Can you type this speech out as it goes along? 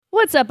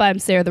What's up? I'm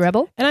Sarah the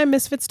Rebel. And I'm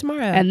Misfits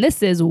Tomorrow. And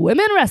this is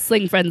Women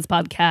Wrestling Friends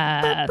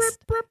Podcast.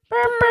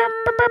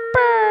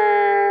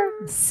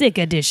 Sick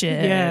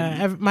edition.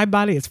 Yeah, my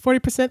body is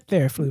 40%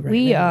 Theraflu right now.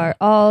 We are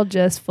all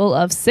just full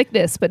of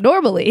sickness, but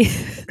normally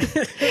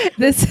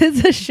this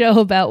is a show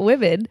about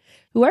women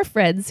who are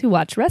friends who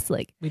watch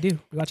wrestling. We do.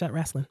 We watch out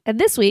wrestling. And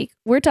this week,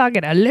 we're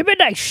talking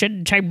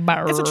Elimination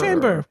Chamber. It's a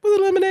chamber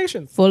with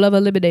eliminations. Full of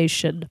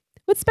elimination.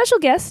 With special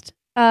guest,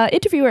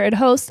 interviewer and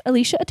host,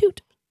 Alicia Atut.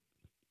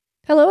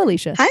 Hello,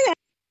 Alicia. Hi, guys.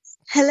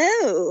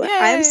 Hello. Yay.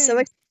 I'm so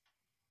excited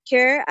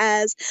here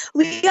as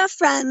we are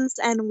friends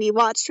and we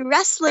watch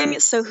wrestling.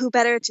 So who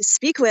better to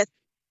speak with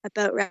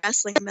about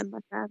wrestling than my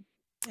friend?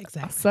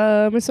 Exactly.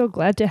 Awesome. We're so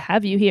glad to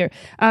have you here.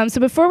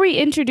 So before we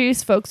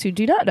introduce folks who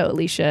do not know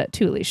Alicia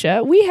to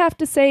Alicia, we have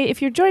to say,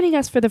 if you're joining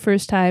us for the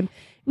first time,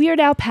 we are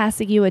now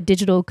passing you a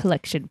digital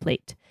collection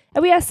plate.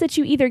 And we ask that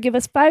you either give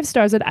us 5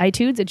 stars on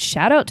iTunes, and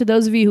shout out to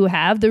those of you who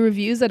have. The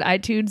reviews on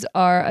iTunes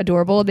are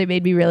adorable. They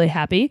made me really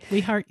happy.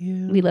 We heart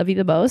you. We love you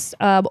the most.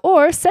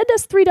 Or send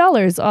us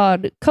 $3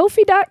 on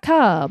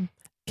Ko-fi.com.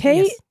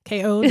 Yes,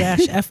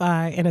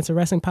 Ko-fi, and it's a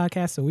wrestling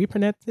podcast, so we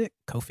pronounce it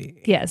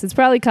Kofi. Yes, it's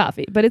probably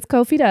coffee, but it's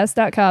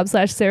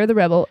kofi.com/Sarah the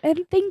Rebel, and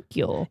thank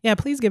you. Yeah,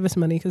 please give us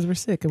money because we're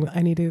sick, and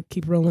I need to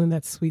keep rolling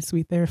that sweet,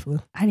 sweet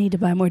Theraflu. I need to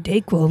buy more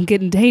Dayquil. I'm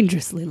getting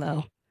dangerously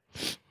low.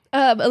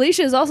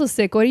 Alicia is also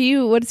sick.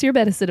 What's your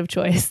medicine of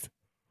choice?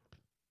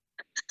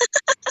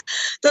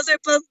 Those are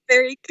both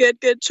very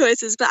good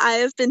choices, but I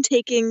have been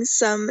taking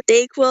some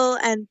Dayquil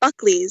and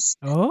Buckley's.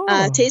 Oh.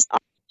 Taste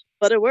awful,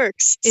 but it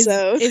works. Is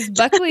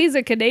Buckley's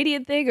a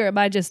Canadian thing, or am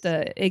I just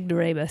a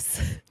ignoramus?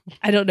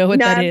 I don't know what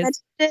that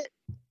is.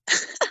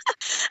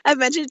 I've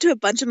mentioned it to a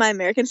bunch of my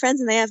American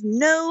friends, and they have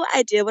no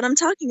idea what I'm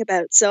talking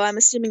about. So I'm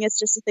assuming it's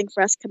just a thing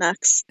for us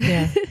Canucks.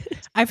 Yeah.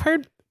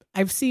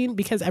 I've seen,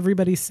 because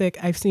everybody's sick,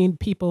 I've seen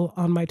people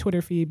on my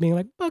Twitter feed being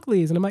like,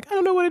 Buckley's. And I'm like, I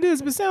don't know what it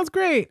is, but it sounds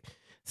great.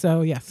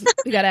 So, yes.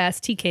 We got to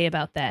ask TK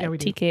about that. Yeah, we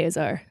do. TK is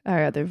our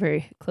other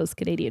very close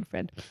Canadian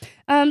friend.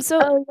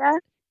 Oh, yeah?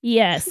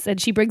 Yes,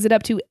 and she brings it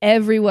up to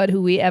everyone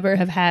who we ever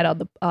have had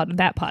on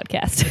that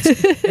podcast.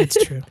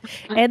 It's true.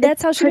 And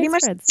that's how she pretty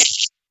makes much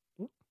friends.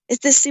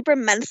 It's this super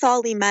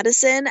menthol-y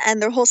medicine,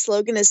 and their whole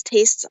slogan is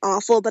tastes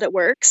awful, but it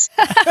works.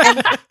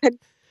 And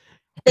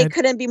they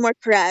couldn't be more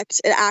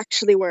correct. It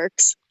actually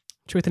works.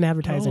 Truth in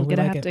advertising. We're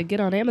going to have to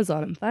get on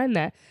Amazon and find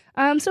that.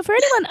 So for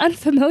anyone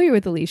unfamiliar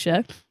with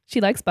Alicia,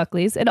 she likes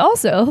Buckley's, and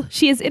also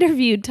she has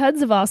interviewed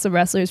tons of awesome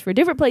wrestlers for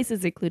different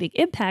places, including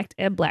Impact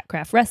and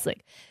Blackcraft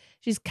Wrestling.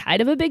 She's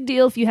kind of a big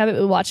deal if you haven't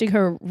been watching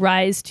her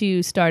rise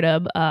to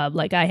stardom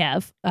like I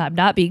have. I'm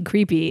not being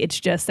creepy. It's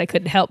just I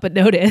couldn't help but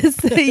notice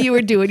that you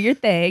were doing your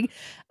thing.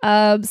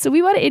 So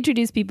we want to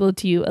introduce people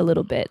to you a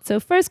little bit. So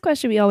first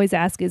question we always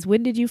ask is,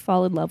 when did you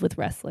fall in love with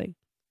wrestling?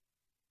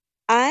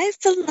 I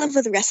fell in love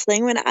with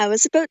wrestling when I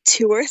was about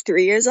 2 or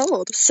 3 years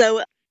old.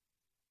 So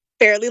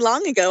fairly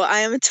long ago. I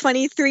am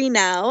 23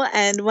 now,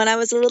 and when I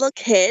was a little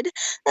kid,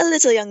 a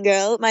little young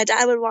girl, my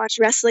dad would watch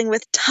wrestling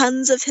with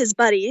tons of his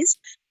buddies,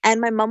 and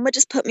my mom would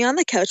just put me on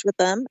the couch with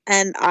them,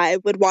 and I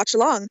would watch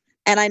along.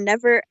 And I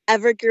never,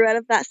 ever grew out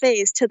of that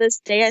phase. To this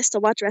day, I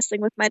still watch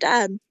wrestling with my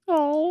dad.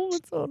 Oh,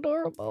 it's so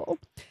adorable.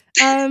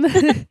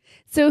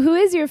 So who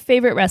is your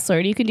favorite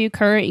wrestler? You can do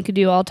current, you can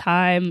do all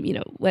time,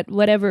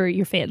 whatever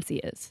your fancy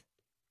is.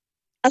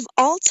 Of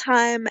all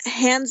time,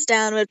 hands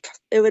down,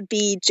 it would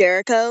be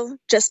Jericho,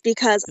 just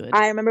because Good.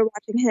 I remember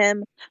watching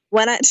him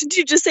when I... Did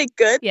you just say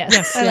good?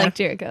 Yes, I like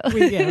Jericho.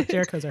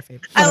 Jericho's our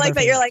favorite. I like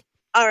that you're like,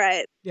 all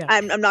right, Yeah.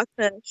 I'm not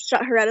going to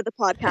shut her out of the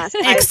podcast.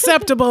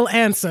 Acceptable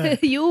answer.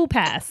 You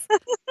pass.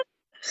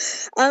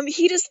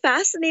 He just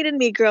fascinated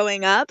me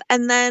growing up,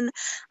 and then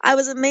I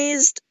was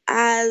amazed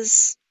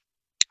as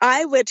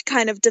I would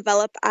kind of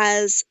develop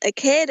as a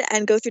kid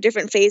and go through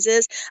different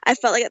phases. I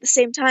felt like at the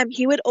same time,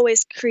 he would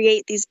always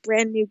create these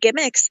brand new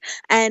gimmicks,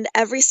 and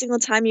every single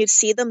time you'd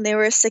see them, they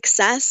were a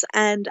success.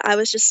 And I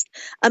was just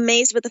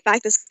amazed with the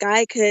fact this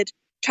guy could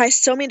try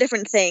so many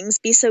different things,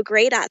 be so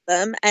great at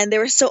them, and they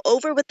were so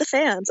over with the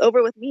fans,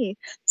 over with me.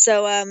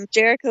 So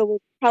Jericho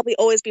will probably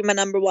always be my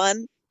number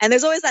one. And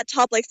there's always that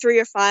top 3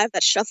 or 5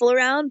 that shuffle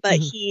around, but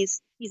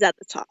he's at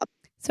the top.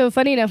 So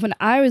funny enough, when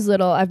I was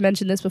little, I've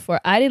mentioned this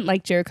before, I didn't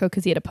like Jericho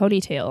because he had a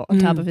ponytail on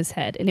top of his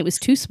head, and it was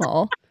too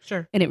small.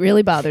 Sure. And it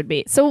really bothered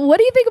me. So what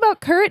do you think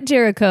about current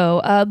Jericho,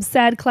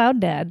 sad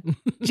clown dad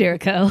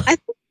Jericho?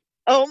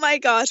 Oh my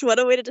gosh, what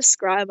a way to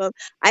describe him.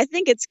 I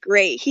think it's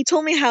great. He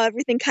told me how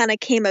everything kind of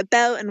came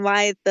about and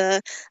why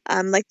the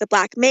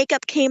black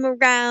makeup came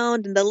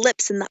around and the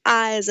lips and the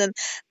eyes, and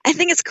I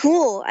think it's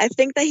cool. I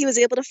think that he was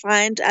able to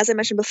find, as I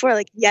mentioned before,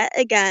 yet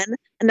again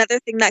another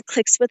thing that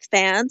clicks with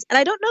fans. And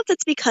I don't know if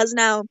it's because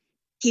now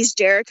he's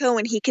Jericho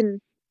and he could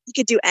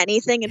do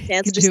anything and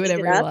fans just do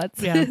whatever he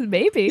wants. Yeah.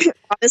 Maybe.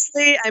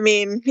 Honestly, I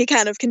mean, he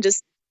kind of can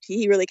just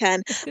he really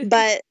can.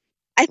 But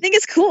I think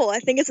it's cool. I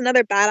think it's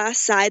another badass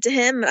side to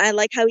him. And I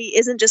like how he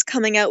isn't just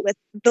coming out with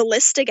the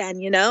list again,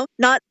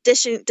 Not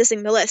dissing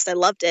the list. I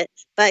loved it.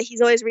 But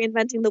he's always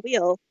reinventing the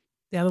wheel.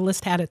 Yeah, the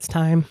list had its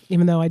time,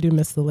 even though I do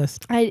miss the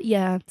list.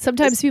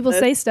 Sometimes people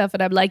say stuff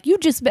and I'm like,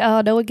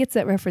 no one gets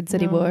that reference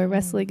anymore. No.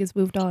 Wrestling has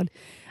moved on.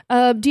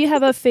 Do you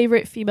have a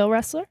favorite female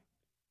wrestler?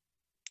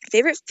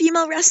 Favorite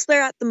female wrestler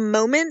at the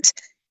moment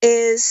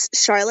is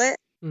Charlotte.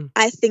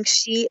 I think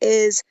she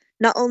is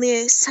not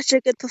only such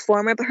a good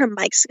performer, but her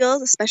mic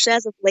skills, especially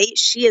as of late,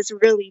 she is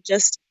really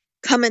just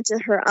come into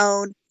her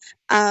own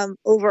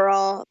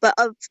overall. But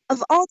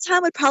of all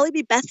time would probably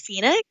be Beth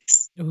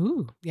Phoenix.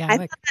 Ooh, yeah. I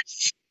thought that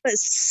she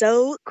was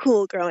so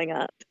cool growing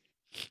up.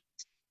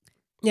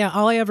 Yeah,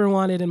 all I ever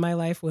wanted in my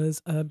life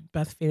was a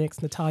Beth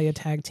Phoenix Natalya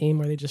tag team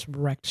where they just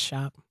wrecked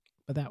shop.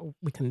 But that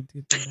we couldn't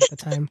do that at the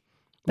time.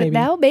 But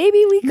now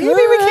maybe we could.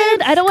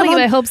 I don't want to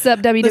get my hopes up,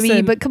 WWE,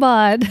 Listen, but come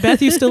on.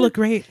 Beth, you still look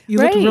great. You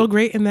look real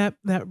great in that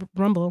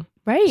Rumble.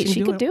 Right.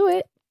 She could do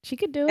it. She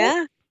could do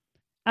it.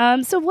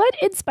 Yeah. So what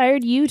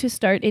inspired you to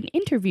start an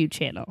interview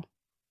channel?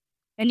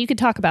 And you could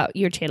talk about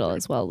your channel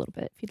as well a little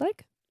bit if you'd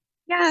like.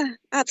 Yeah,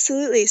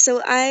 absolutely.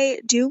 So I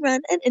do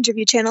run an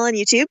interview channel on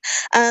YouTube.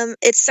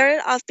 It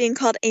started off being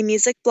called A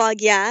Music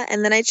Blog,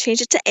 and then I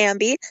changed it to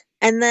Ambi.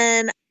 And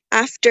then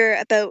after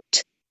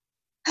about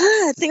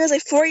I think it was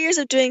like 4 years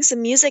of doing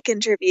some music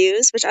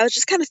interviews, which I was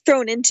just kind of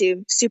thrown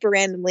into super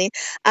randomly.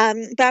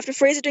 But after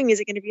 4 years of doing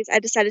music interviews, I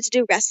decided to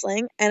do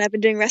wrestling, and I've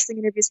been doing wrestling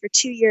interviews for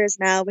 2 years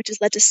now, which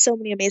has led to so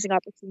many amazing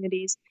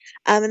opportunities.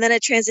 And then I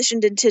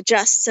transitioned into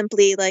just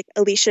simply like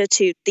Alicia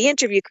to the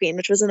Interview Queen,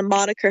 which was a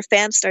moniker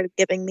fans started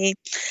giving me.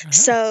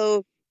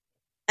 So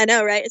I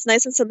know, right? It's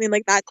nice when something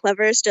like that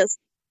clever is just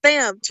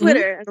bam,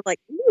 Twitter. And I'm like,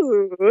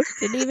 ooh.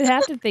 Didn't even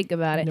have to think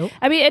about it. Nope.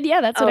 I mean,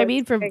 and that's what I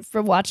mean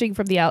from watching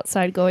from the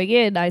outside going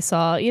in. I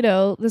saw,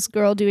 this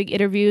girl doing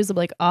interviews. I'm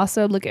like,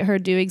 awesome. Look at her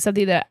doing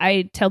something that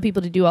I tell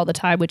people to do all the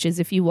time, which is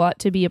if you want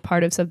to be a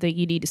part of something,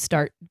 you need to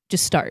start.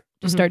 Just start.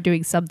 Just start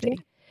doing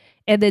something.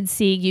 And then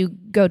seeing you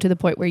go to the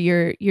point where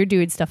you're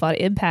doing stuff on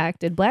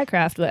Impact and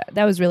Blackcraft,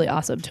 that was really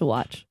awesome to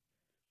watch.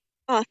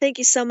 Oh, thank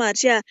you so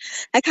much. Yeah,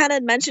 I kind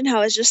of mentioned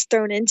how I was just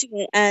thrown into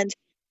it, and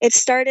it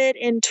started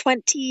in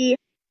 2012.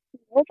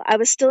 I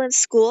was still in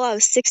school. I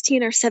was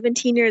 16 or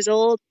 17 years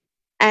old.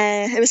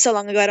 And it was so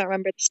long ago, I don't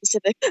remember the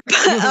specific. But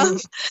I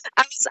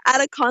was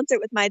at a concert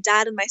with my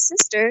dad and my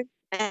sister,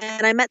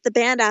 and I met the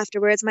band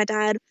afterwards. My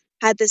dad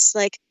had this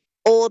like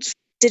old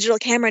digital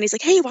camera, and he's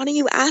like, hey, why don't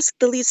you ask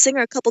the lead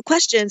singer a couple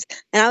questions?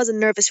 And I was a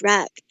nervous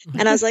wreck.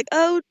 And I was like,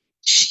 oh,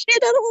 shit, I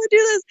don't want to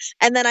do this.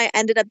 And then I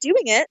ended up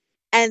doing it.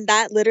 And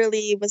that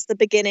literally was the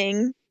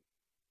beginning,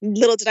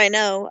 little did I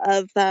know,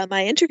 of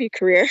my interview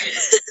career.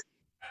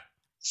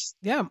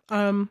 Yeah.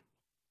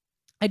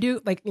 I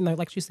do like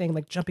she's saying,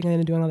 like jumping in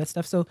and doing all that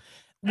stuff. So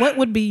what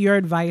would be your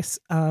advice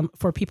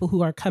for people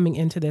who are coming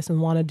into this and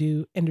want to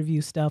do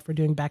interview stuff or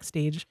doing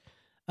backstage,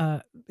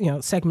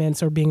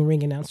 segments or being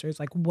ring announcers?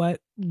 Like,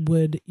 what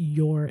would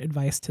your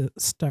advice to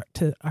start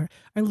to our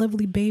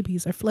lovely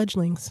babies, our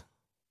fledglings?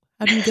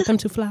 How do you get them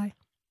to fly?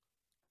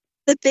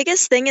 The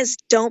biggest thing is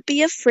don't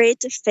be afraid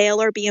to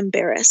fail or be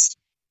embarrassed.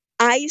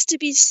 I used to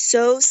be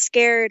so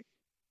scared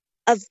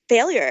of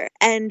failure.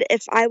 And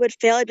if I would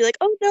fail, I'd be like,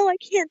 oh no, I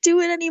can't do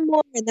it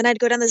anymore. And then I'd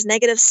go down this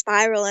negative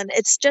spiral, and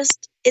it's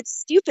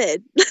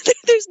stupid.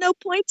 There's no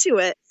point to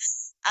it.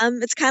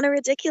 It's kind of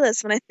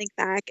ridiculous when I think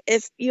back.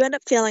 If you end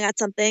up failing at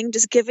something,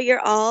 just give it your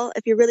all.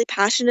 If you're really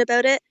passionate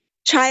about it,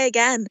 try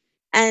again.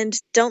 And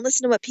don't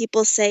listen to what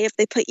people say if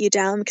they put you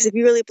down, because if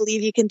you really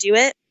believe you can do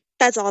it,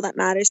 that's all that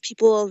matters.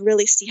 People will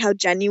really see how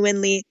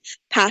genuinely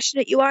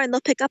passionate you are, and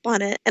they'll pick up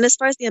on it. And as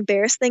far as the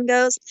embarrassed thing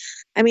goes,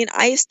 I mean,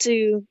 I used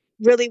to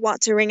really want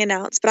to ring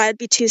announce, but I'd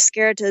be too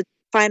scared to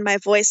find my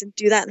voice and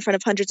do that in front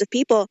of hundreds of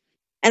people.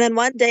 And then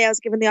one day I was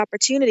given the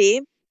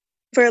opportunity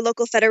for a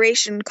local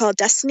federation called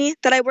Destiny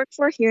that I work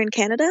for here in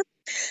Canada.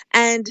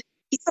 And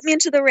he put me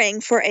into the ring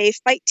for a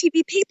Fight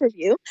TV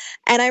pay-per-view,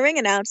 and I ring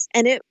announced,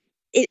 and it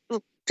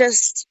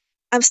just,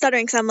 I'm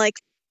stuttering because I'm like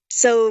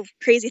so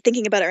crazy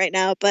thinking about it right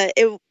now, but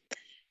it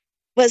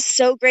was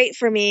so great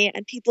for me,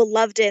 and people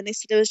loved it, and they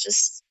said it was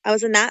just, I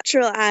was a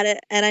natural at it,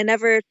 and I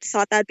never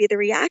thought that'd be the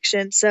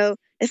reaction. So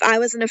if I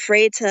wasn't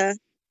afraid to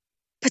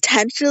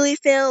potentially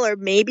fail or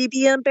maybe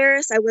be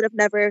embarrassed, I would have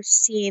never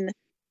seen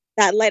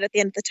that light at the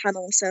end of the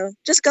tunnel. So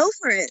just go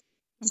for it.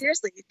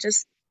 Seriously,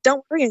 just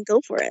don't worry and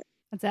go for it.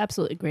 That's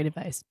absolutely great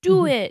advice.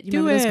 Do it. You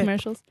remember those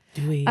commercials?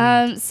 Do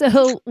it.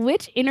 So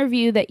which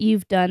interview that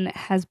you've done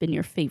has been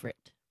your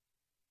favorite?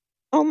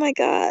 Oh my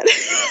God.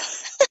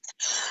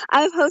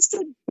 I've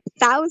hosted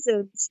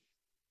thousands.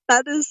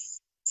 That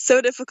is so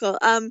difficult.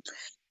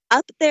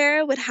 Up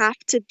there would have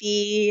to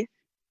be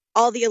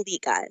all the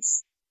elite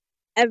guys.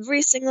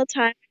 Every single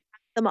time I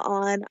have them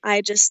on,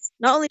 I just,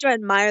 not only do I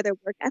admire their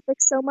work ethic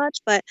so much,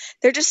 but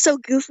they're just so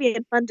goofy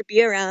and fun to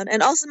be around.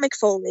 And also Mick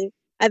Foley.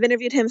 I've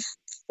interviewed him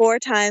 4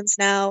 times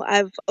now.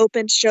 I've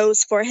opened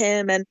shows for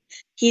him, and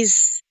he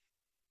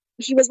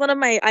was one of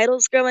my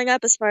idols growing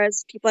up as far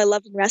as people I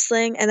loved in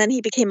wrestling, and then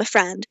he became a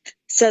friend.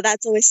 So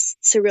that's always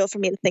surreal for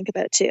me to think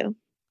about too.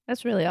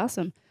 That's really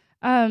awesome.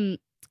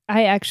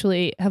 I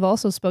actually have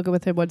also spoken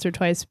with him once or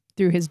twice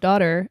through his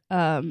daughter,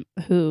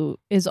 who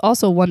is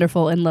also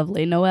wonderful and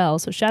lovely, Noelle.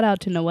 So shout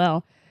out to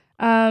Noelle.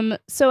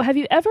 So have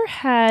you ever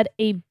had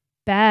a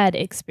bad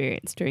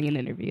experience during an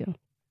interview?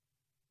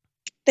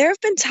 There have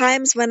been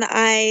times when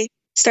I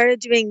started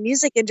doing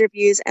music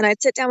interviews and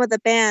I'd sit down with a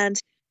band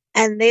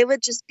and they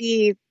would just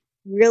be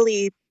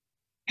really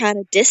kind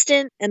of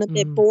distant and a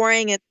bit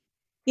boring, and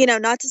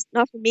not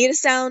for me to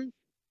sound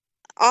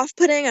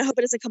off-putting. I hope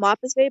it doesn't come off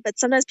this way, but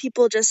sometimes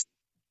people just,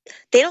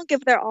 they don't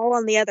give their all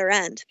on the other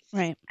end.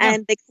 Right.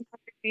 And they come off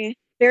very,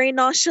 very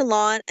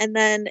nonchalant, and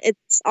then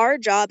it's our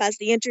job as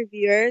the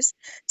interviewers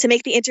to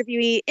make the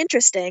interviewee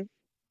interesting.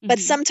 But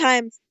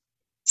sometimes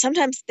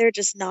they're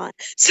just not.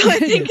 So I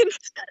think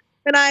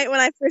when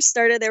I first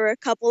started, there were a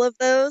couple of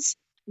those,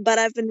 but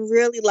I've been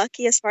really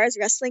lucky as far as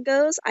wrestling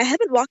goes. I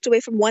haven't walked away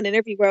from one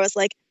interview where I was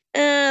like,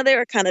 they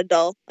were kind of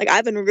dull. Like,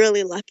 I've been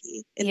really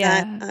lucky in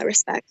that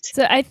respect.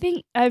 So I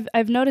think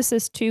I've noticed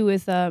this too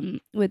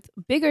with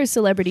bigger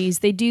celebrities.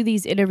 They do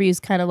these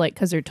interviews kind of like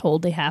because they're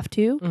told they have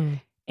to.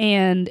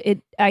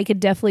 And I could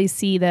definitely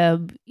see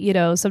them,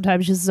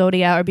 sometimes just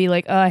zoning out or be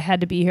like, oh, I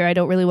had to be here. I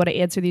don't really want to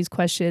answer these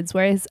questions.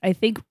 Whereas I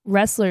think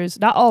wrestlers,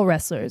 not all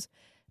wrestlers,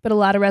 but a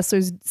lot of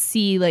wrestlers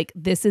see like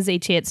this is a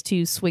chance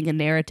to swing a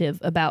narrative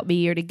about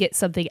me or to get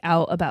something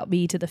out about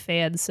me to the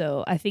fans.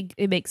 So I think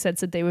it makes sense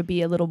that they would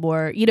be a little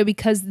more,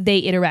 because they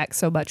interact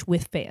so much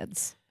with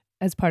fans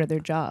as part of their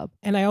job.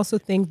 And I also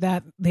think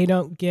that they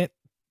don't get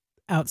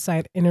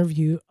outside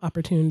interview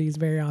opportunities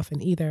very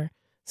often either.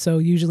 So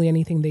usually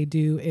anything they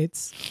do,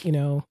 it's,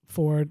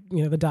 for,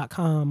 the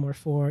 .com or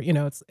for,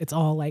 it's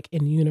all like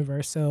in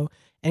universe. So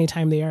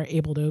anytime they are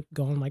able to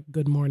go on like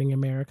Good Morning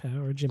America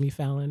or Jimmy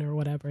Fallon or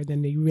whatever,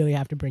 then you really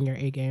have to bring your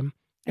A game.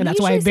 And that's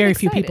why very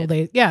few people,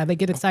 they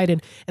get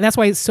excited. And that's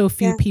why so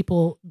few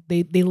people,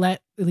 they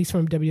let, at least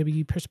from a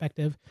WWE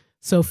perspective,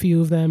 so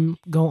few of them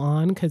go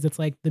on, because it's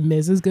like The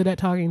Miz is good at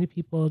talking to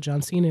people.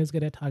 John Cena is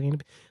good at talking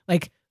to,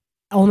 like,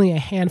 only a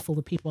handful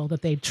of people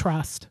that they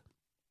trust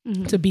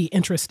to be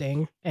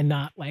interesting and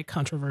not like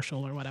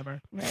controversial or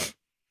whatever. Right.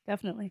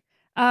 Definitely.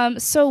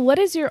 So what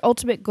is your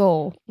ultimate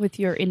goal with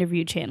your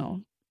interview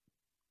channel?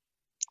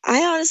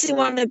 I honestly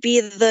want to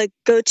be the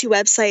go-to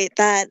website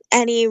that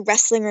any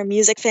wrestling or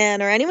music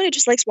fan or anyone who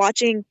just likes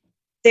watching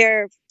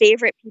their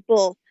favorite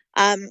people,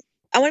 I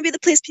want to be the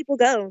place people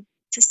go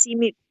to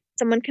see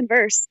someone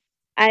converse.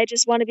 I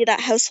just want to be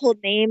that household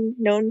name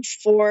known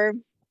for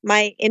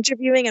my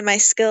interviewing and my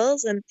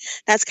skills, and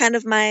that's kind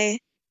of my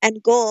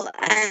end goal.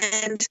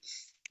 And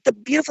the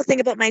beautiful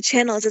thing about my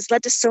channel is it's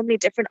led to so many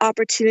different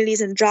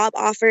opportunities and job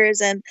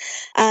offers and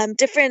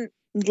different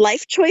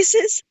life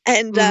choices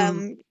and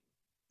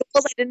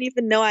goals I didn't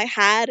even know I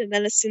had. And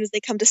then as soon as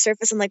they come to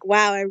surface, I'm like,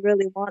 wow, I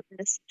really want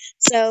this.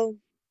 So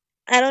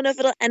I don't know if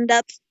it'll end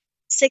up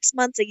 6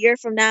 months, a year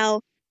from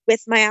now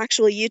with my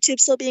actual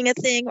YouTube still being a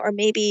thing, or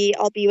maybe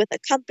I'll be with a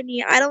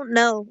company. I don't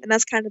know. And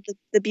that's kind of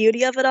the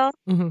beauty of it all.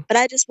 But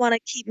I just want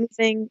to keep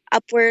moving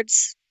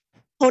upwards,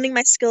 honing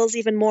my skills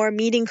even more,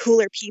 meeting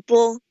cooler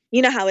people.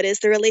 You know how it is,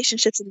 the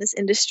relationships in this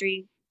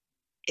industry.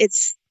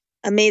 It's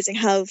amazing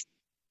how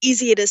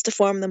easy it is to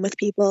form them with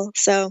people.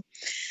 So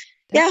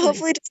definitely.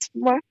 Hopefully just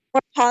more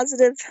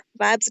positive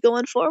vibes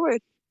going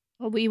forward.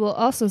 Well, we will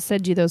also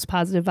send you those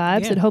positive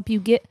vibes and hope you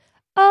get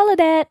all of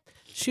that.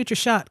 Shoot your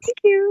shot. Thank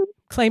you.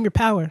 Claim your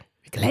power.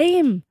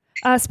 Claim.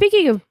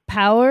 Speaking of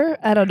power,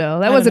 I don't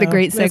know. That wasn't a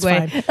great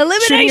segue.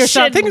 Elimination. Shooting your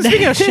shot.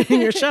 Speaking of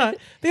shooting your shot,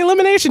 the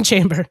Elimination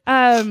Chamber.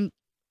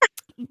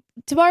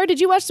 Tamara, did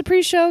you watch the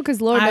pre-show?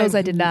 Because Lord knows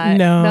I did not.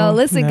 No,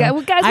 listen, guys,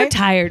 we're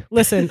tired.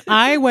 Listen,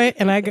 I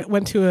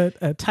went to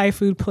a Thai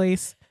food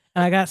place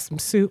and I got some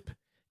soup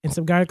and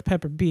some garlic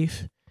pepper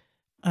beef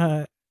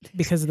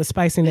because of the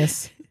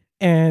spiciness.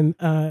 And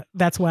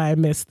that's why I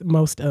missed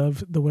most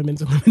of the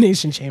women's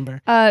Elimination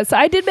Chamber. So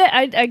I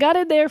got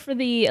in there for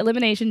the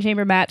Elimination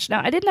Chamber match.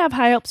 Now, I didn't have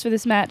high hopes for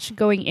this match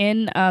going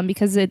in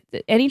because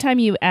anytime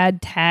you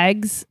add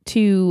tags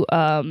to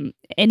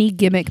any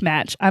gimmick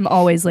match, I'm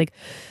always like,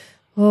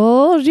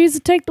 oh, Jesus,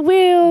 take the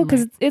wheel,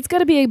 because it's going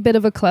to be a bit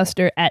of a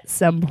cluster at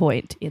some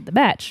point in the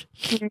match.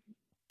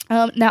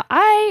 Now,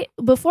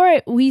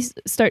 before we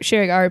start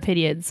sharing our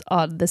opinions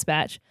on this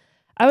match,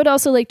 I would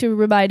also like to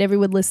remind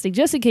everyone listening,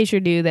 just in case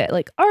you're new, that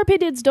like our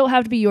opinions don't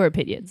have to be your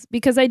opinions,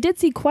 because I did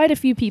see quite a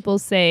few people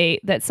say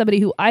that somebody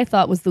who I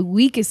thought was the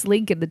weakest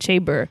link in the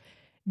chamber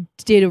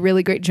did a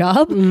really great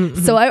job.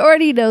 So I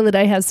already know that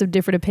I have some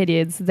different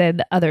opinions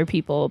than other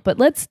people, but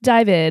let's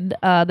dive in.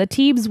 The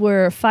teams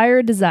were Fire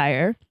and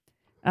Desire.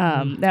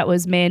 That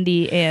was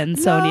Mandy and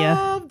Sonia.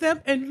 Love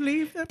them and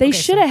leave them. They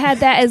should have had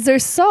that as their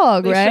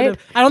song, right?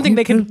 I don't think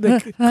they can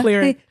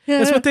clear it.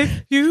 That's what they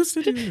used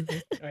to do.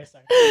 All right,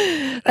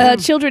 sorry.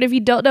 Children, if you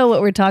don't know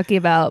what we're talking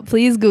about,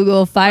 please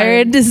Google Fire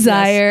and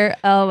Desire. Yes.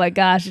 Oh my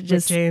gosh, it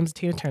just James,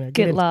 Tina Turner.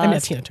 Get lost. I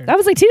meant Tina Turner. That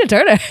was like Tina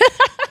Turner.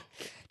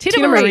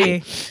 Tina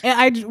Marie. And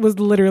I was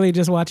literally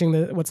just watching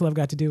What's Love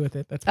Got to Do with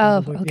It. That's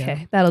probably,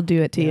 okay. That'll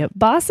do it to you.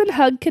 Boss and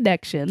Hug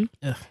Connection.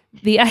 Ugh.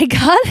 The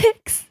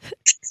Iconics.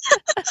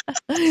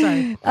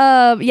 Sorry.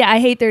 Yeah, I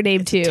hate their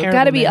name It's a too. terrible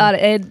Gotta be name.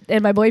 honest.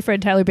 And my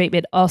boyfriend Tyler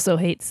Bateman also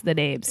hates the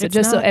name. So It's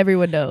just so not-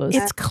 everyone knows.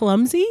 It's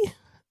clumsy,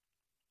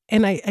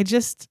 and I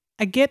get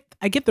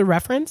the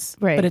reference,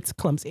 Right. but it's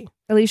clumsy.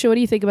 Alicia, what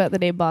do you think about the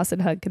name Boss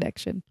and Hug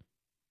Connection?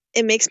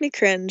 It makes me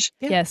cringe.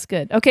 Yeah. Yes,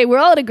 good. Okay, we're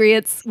all in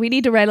agreement. We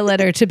need to write a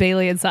letter to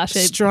Bailey and Sasha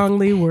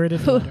Strongly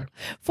worded letter.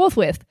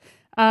 forthwith.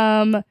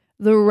 The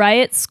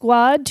Riot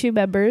Squad, 2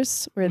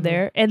 members were Mhm.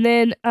 there. And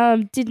then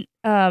did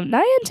Naya and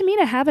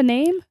Tamina have a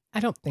name? I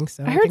don't think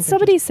so. I heard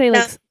somebody say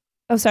like No.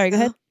 oh sorry, go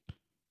ahead.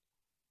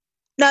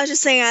 No, I was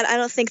just saying I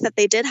don't think that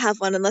they did have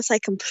one unless I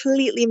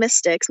completely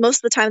missed it. 'Cause most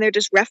of the time they're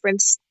just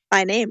referenced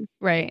by name.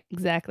 Right,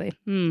 exactly.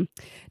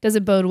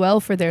 Doesn't bode well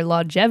for their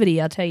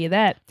longevity, I'll tell you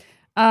that.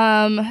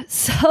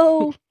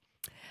 So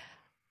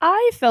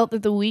I felt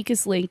that the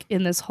weakest link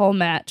in this whole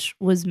match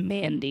was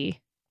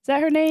Mandy. Is that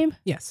her name?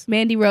 Yes.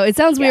 Mandy Rose. It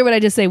sounds weird when I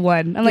just say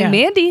one. I'm like, Yeah.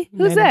 Mandy?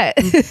 Who's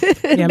Mandy.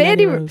 that? Yeah,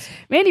 Mandy Rose.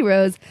 Mandy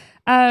Rose.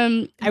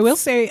 I will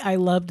say I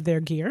loved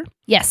their gear.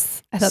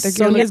 Yes. I thought their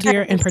gear Sonya's looked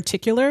gear in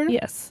particular.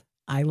 Yes.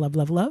 I love.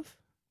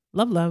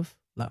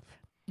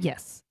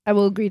 Yes. I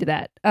will agree to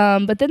that.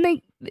 But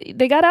then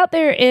they got out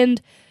there,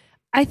 and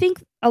I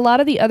think a lot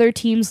of the other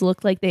teams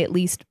looked like they at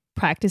least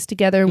practiced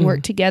together and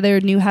worked together,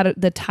 knew how to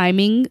the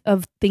timing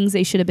of things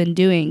they should have been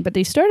doing. But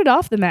they started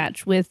off the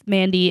match with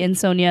Mandy and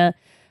Sonya,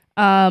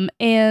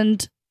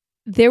 and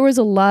there was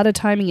a lot of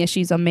timing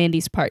issues on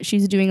Mandy's part. She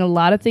was doing a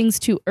lot of things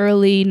too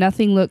early.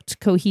 Nothing looked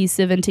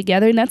cohesive and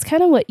together. And that's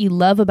kind of what you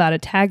love about a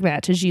tag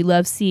match, is you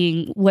love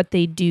seeing what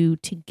they do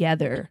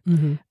together.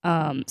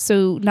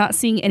 So not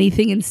seeing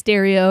anything in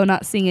stereo,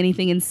 not seeing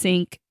anything in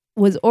sync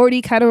was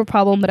already kind of a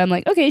problem. But I'm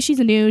like, okay, she's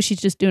new.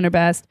 She's just doing her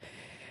best.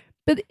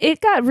 But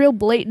it got real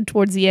blatant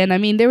towards the end. I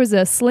mean, there was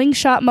a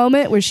slingshot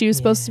moment where she was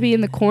supposed to be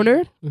in the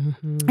corner.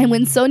 And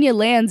when Sonya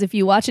lands, if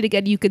you watch it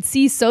again, you could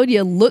see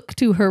Sonya look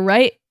to her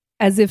right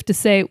as if to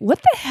say, what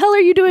the hell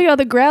are you doing on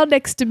the ground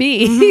next to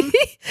me?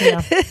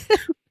 Yeah.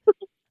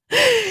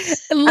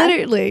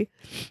 Literally.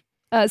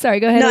 Sorry,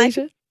 go ahead, No,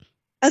 Alicia.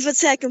 I was about to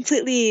say I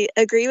completely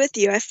agree with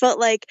you. I felt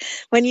like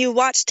when you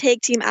watch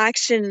tag team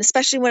action,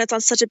 especially when it's on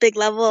such a big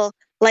level,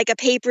 like a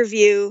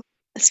pay-per-view,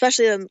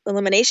 especially an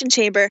Elimination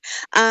Chamber,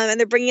 and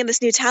they're bringing in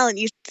this new talent,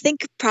 you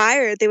think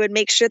prior they would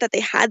make sure that they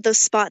had those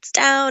spots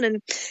down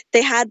and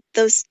they had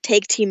those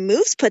tag team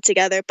moves put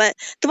together. But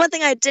the one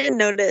thing I didn't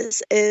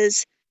notice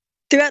is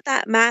throughout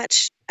that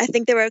match, I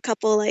think there were a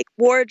couple like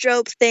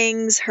wardrobe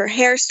things. Her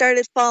hair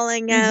started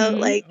falling out.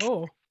 Like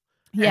Oh.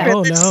 Yeah. her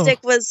Oh, no.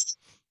 lipstick was.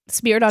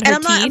 Smeared on And her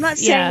I'm teeth. not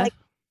saying like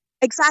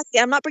exactly.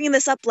 I'm not bringing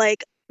this up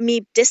like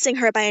me dissing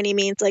her by any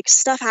means. Like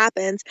stuff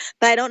happens,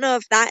 but I don't know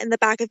if that in the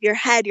back of your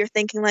head you're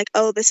thinking like,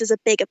 oh, this is a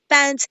big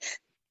event.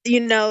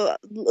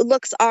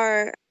 Looks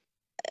are,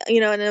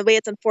 in a way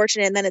it's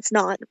unfortunate, and then it's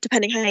not,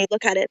 depending how you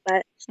look at it.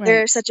 But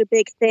they're such a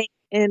big thing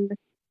in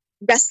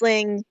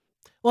wrestling.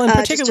 Well, and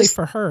particularly just-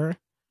 for her.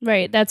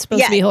 Right. That's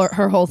supposed to be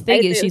her whole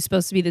thing, I is do. she's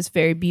supposed to be this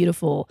very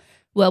beautiful,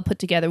 well put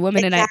together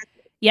woman. Exactly.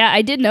 And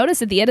I did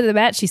notice at the end of the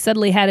match, she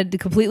suddenly had a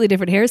completely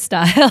different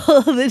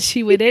hairstyle that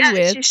she went in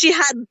with. She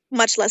had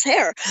much less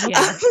hair.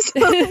 Yeah.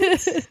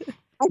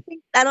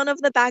 I don't know if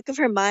in the back of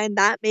her mind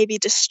that maybe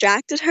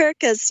distracted her,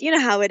 because you know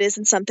how it is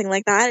in something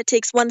like that. It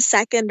takes 1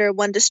 second or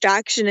one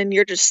distraction and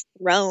you're just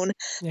thrown.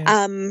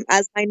 Yeah.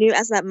 As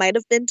that might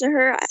have been to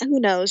her, who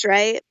knows,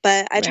 right?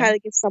 But I try Right. to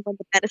give someone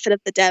the benefit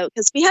of the doubt,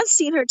 because we have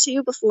seen her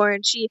too before,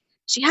 and she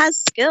has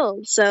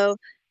skills. So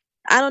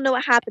I don't know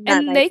what happened. that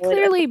And night, they but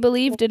clearly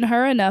believed in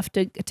her enough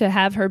to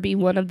have her be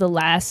one of the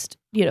last,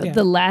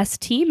 the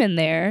last team in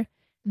there.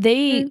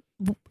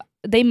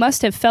 They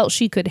must have felt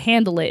she could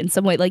handle it in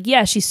some way. Like,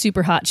 yeah, she's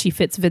super hot. She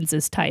fits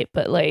Vince's type,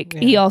 but like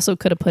he also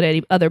could have put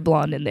any other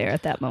blonde in there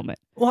at that moment.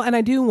 Well, and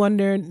I do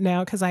wonder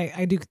now, because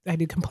I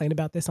do complain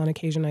about this on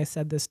occasion. I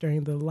said this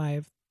during the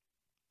live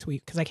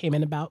tweet because I came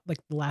in about like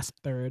the last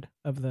third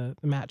of the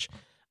match.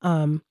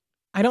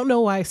 I don't know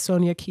why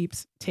Sonya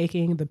keeps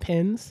taking the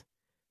pins,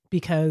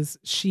 because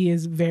she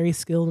is very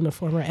skilled and a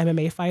former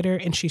MMA fighter,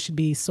 and she should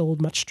be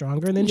sold much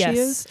stronger than she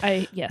is.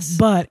 Yes.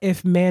 But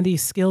if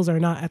Mandy's skills are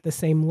not at the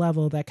same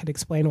level, that could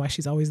explain why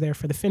she's always there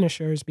for the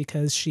finishers,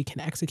 because she can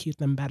execute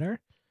them better.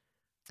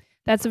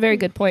 That's a very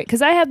good point,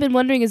 because I have been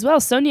wondering as well.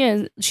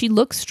 Sonya, she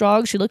looks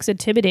strong. She looks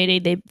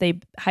intimidating. They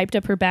hyped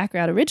up her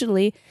background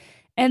originally,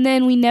 and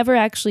then we never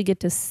actually get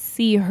to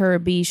see her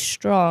be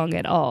strong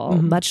at all,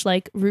 much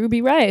like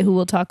Ruby Riott, who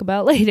we'll talk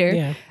about later.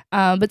 Yeah.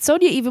 But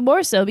Sonya even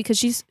more so, because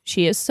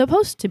she is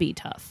supposed to be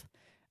tough.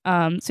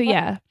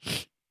 Yeah.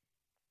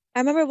 I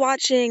remember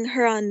watching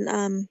her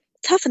on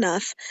Tough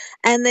Enough,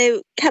 and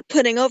they kept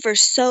putting over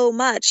so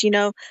much.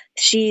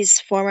 She's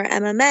former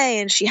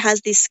MMA, and she has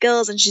these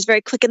skills, and she's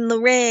very quick in the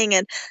ring,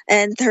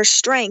 and her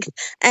strength.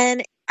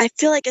 And I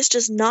feel like it's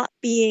just not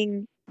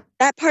being,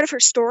 that part of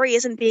her story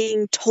isn't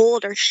being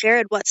told or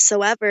shared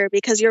whatsoever,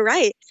 because you're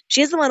right.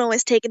 She is the one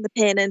always taking the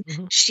pin, and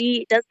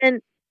she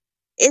doesn't,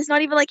 it's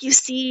not even like you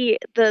see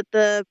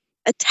the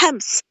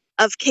attempts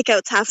of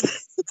kickouts half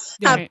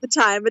the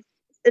time.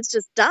 It's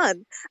just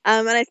done.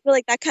 And I feel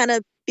like that kind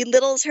of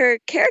belittles her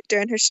character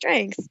and her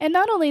strength. And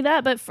not only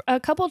that, but a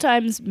couple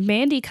times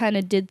Mandy kind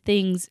of did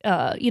things,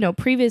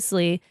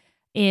 previously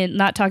in,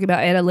 not talking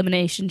about at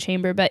Elimination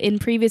Chamber, but in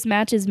previous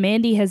matches,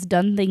 Mandy has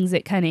done things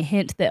that kind of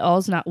hint that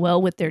all's not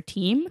well with their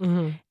team.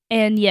 Mm-hmm.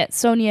 And yet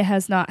Sonya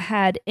has not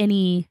had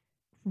any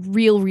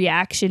real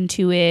reaction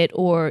to it,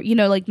 or,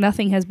 like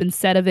nothing has been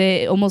said of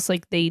it, almost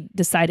like they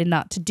decided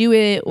not to do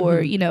it, or,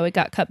 it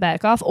got cut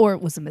back off, or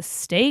it was a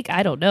mistake.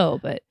 I don't know,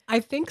 but I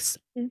think,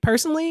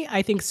 personally,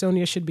 I think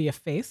Sonya should be a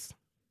face.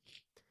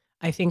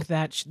 I think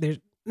that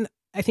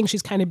I think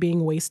she's kind of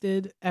being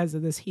wasted as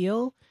this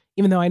heel,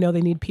 even though I know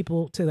they need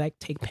people to like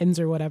take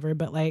pins or whatever,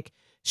 but like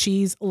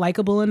she's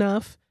likable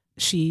enough.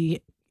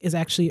 She is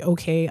actually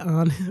okay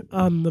on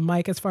the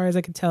mic, as far as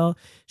I can tell.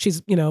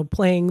 She's,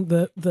 playing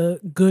the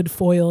good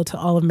foil to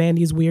all of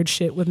Mandy's weird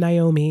shit with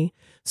Naomi.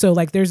 So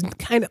like there's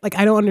kind of like,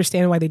 I don't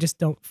understand why they just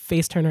don't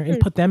face turn her and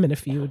put them in a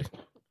feud.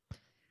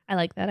 I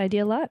like that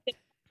idea a lot.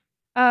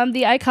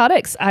 The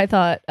Iconics, I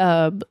thought,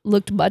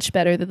 looked much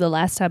better than the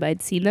last time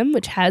I'd seen them,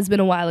 which has been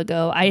a while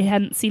ago. I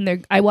hadn't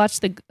seen I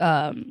watched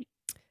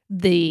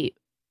the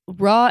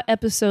Raw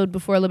episode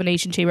before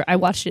Elimination Chamber. I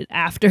watched it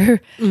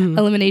after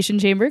Elimination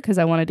Chamber because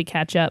I wanted to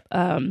catch up.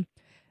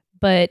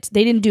 But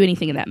they didn't do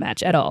anything in that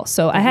match at all.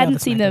 So I hadn't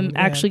seen them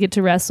actually get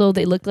to wrestle.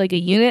 They looked like a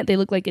unit. They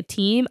looked like a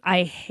team.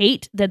 I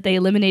hate that they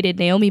eliminated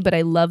Naomi, but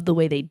I love the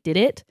way they did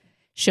it,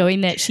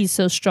 showing that she's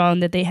so strong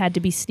that they had to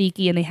be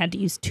sneaky and they had to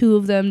use two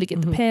of them to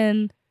get the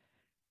pin.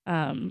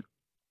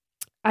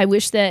 I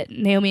wish that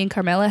Naomi and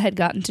Carmella had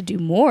gotten to do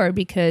more,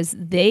 because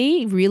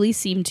they really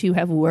seem to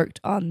have worked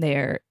on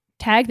their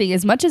tag thing.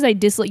 As much as I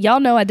dislike,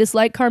 y'all know I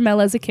dislike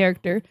Carmella as a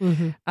character.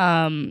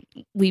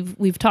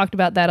 We've talked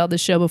about that on the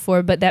show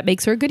before, but that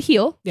makes her a good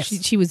heel.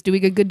 Yes. She was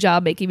doing a good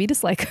job making me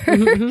dislike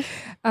her.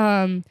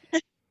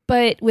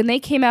 But when they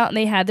came out and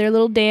they had their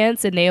little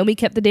dance, and Naomi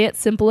kept the dance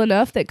simple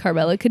enough that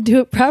Carmella could do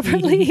it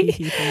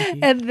properly,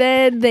 and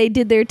then they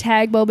did their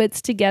tag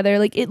moments together,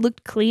 like it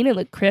looked clean, it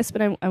looked crisp,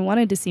 and I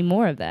wanted to see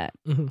more of that.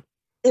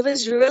 It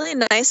was really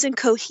nice and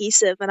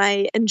cohesive, and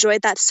I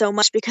enjoyed that so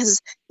much, because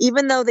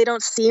even though they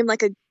don't seem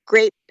like a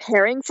great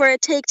pairing for a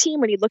tag team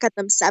when you look at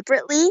them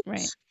separately,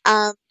 right?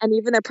 And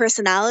even their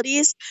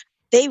personalities,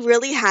 they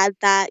really had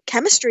that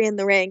chemistry in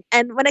the ring.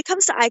 And when it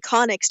comes to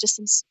Iconics, just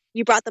since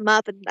you brought them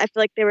up, and I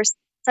feel like they were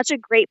such a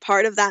great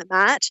part of that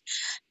match,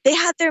 they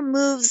had their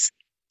moves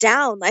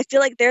down. I feel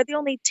like they're the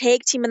only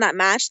tag team in that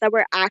match that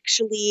were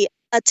actually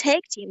a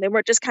tag team. They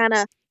weren't just kind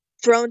of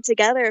thrown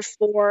together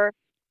for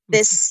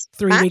this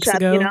 3 weeks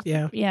matchup,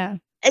 ago. Yeah,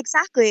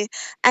 exactly.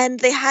 And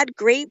they had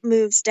great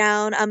moves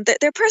down.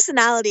 Their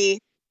personality,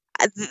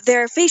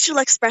 their facial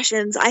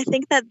expressions, I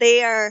think that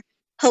they are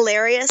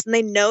hilarious, and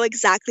they know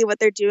exactly what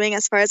they're doing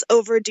as far as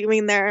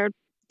overdoing their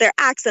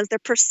accents, their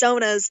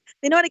personas.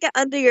 They know how to get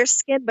under your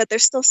skin, but they're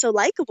still so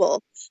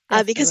likable,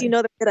 because they're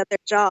good at their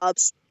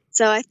jobs.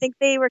 So I think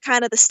they were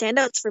kind of the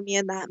standouts for me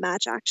in that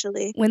match,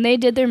 actually. When they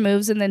did their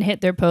moves and then hit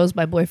their pose,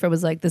 my boyfriend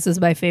was like, "This is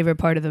my favorite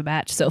part of the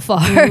match so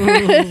far."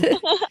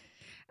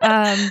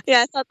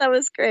 Yeah, I thought that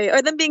was great.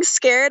 Or them being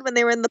scared when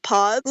they were in the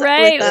pods.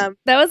 Right.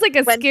 That was like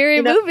a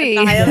scary movie.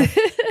 Yeah,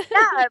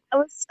 that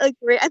was a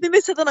great. I think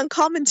they said that on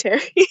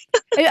commentary.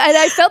 And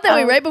I felt that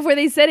way right before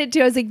they said it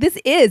too. I was like,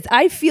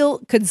 I feel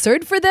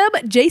concerned for them.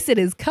 Jason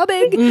is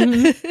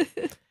coming.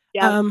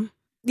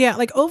 Yeah,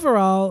 like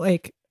overall,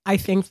 like I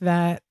think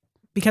that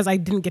because I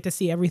didn't get to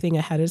see everything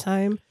ahead of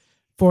time,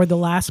 for the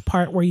last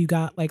part where you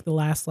got like the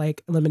last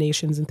like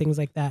eliminations and things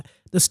like that,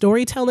 the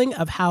storytelling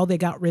of how they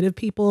got rid of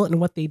people and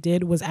what they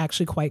did was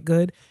actually quite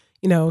good.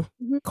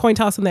 Coin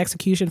toss and the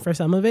execution for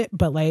some of it,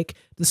 but like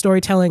the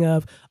storytelling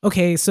of,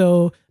 okay,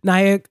 so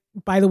Nia,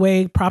 by the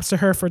way, props to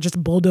her for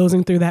just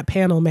bulldozing through that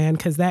panel, man,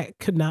 because that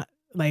could not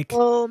like.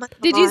 Oh my gosh.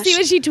 Did you see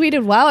what she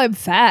tweeted? Wow, I'm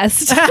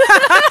fast.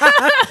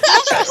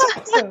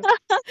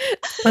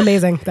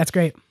 Amazing. That's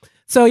great.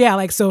 So yeah,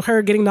 like, so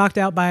her getting knocked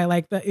out by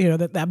like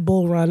the, that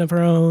bull run of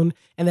her own,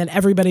 and then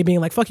everybody being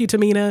like, "Fuck you,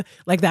 Tamina,"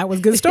 like that was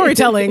good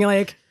storytelling,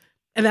 like,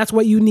 and that's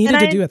what you needed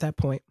to do at that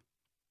point.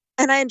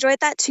 And I enjoyed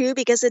that too,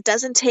 because it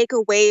doesn't take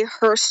away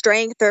her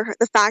strength or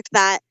the fact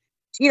that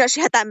she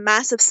had that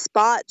massive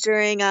spot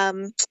during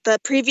the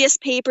previous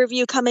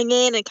pay-per-view coming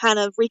in and kind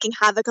of wreaking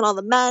havoc on all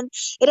the men.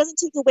 It doesn't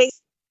take away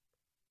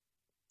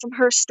from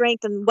her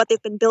strength and what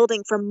they've been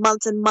building for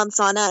months and months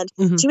on end.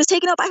 She was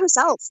taken out by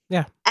herself.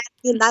 Yeah,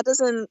 and that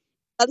doesn't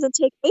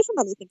take away from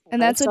anything.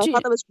 And that's what I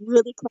thought that was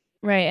really cool.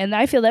 Right, and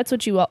I feel that's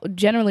what you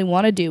generally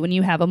want to do when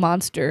you have a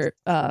monster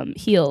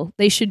heel.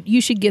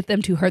 You should get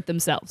them to hurt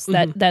themselves.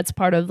 That's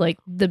part of like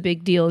the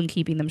big deal in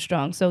keeping them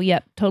strong. So yeah,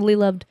 totally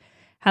loved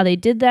how they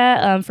did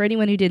that. For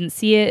anyone who didn't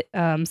see it,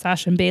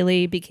 Sasha and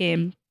Bayley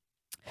became.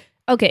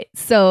 Okay,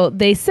 so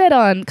they said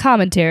on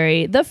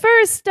commentary, the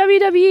first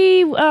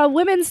WWE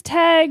women's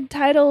tag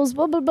titles.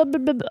 Blah, blah, blah, blah,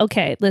 blah.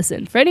 Okay,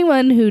 listen, for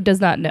anyone who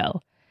does not know,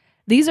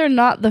 these are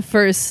not the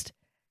first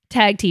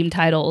tag team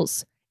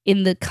titles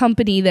in the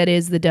company that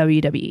is the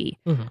WWE.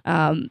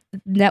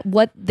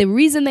 The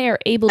reason they are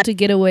able to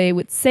get away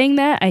with saying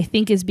that, I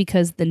think, is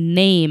because the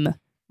name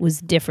was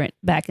different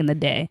back in the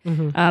day.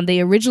 Mhm. They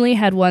originally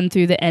had one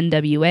through the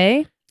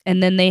NWA,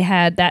 and then they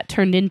had that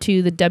turned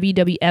into the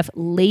WWF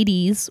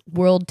Ladies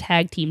World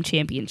Tag Team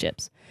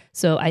Championships.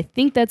 So I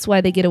think that's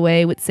why they get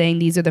away with saying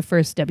these are the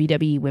first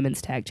WWE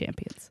Women's Tag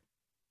Champions.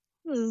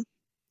 Hmm.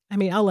 I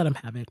mean, I'll let them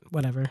have it.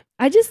 Whatever.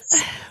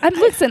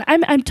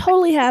 I'm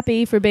totally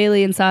happy for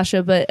Bayley and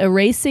Sasha, but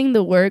erasing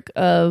the work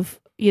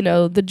of, you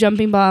know, the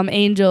Jumping Bomb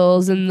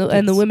Angels and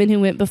the women who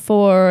went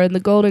before and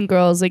the Golden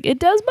Girls, like, it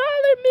does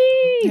bother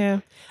me. Yeah.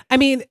 I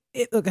mean,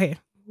 okay.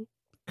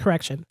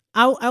 Correction.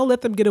 I'll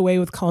let them get away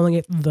with calling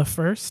it the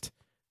first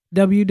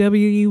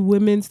WWE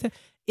Women's.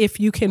 If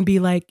you can be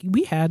like,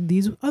 we had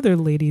these other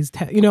ladies,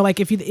 you know, like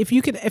if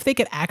they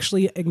could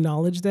actually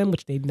acknowledge them,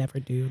 which they never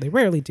do, they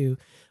rarely do,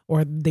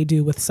 or they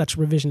do with such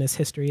revisionist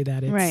history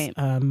that it's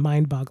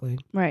mind-boggling.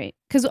 Right.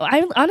 Because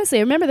I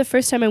remember the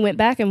first time I went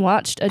back and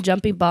watched a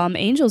Jumping Bomb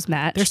Angels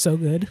match. They're so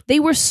good. They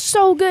were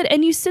so good,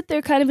 and you sit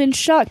there kind of in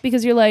shock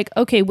because you're like,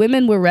 okay,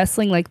 women were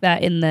wrestling like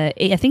that in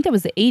I think that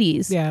was the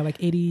 80s. Yeah, like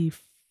 84.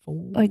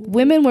 Like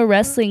women were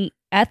wrestling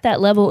at that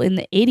level in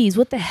the 80s.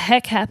 What the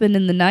heck happened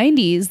in the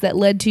 90s that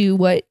led to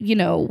what, you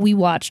know, we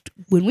watched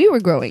when we were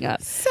growing up?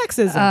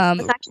 Sexism.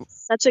 That's actually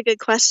such a good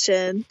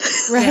question.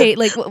 Right.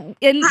 Like,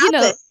 and you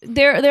know,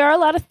 there are a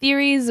lot of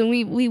theories, and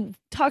we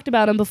talked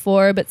about them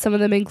before, but some of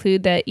them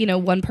include that, you know,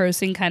 one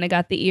person kind of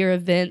got the ear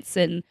of Vince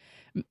and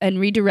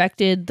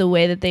redirected the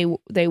way that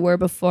they were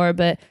before.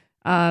 But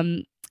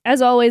as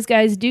always,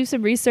 guys, do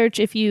some research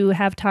if you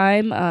have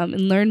time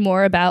and learn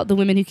more about the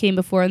women who came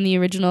before in the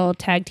original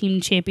tag team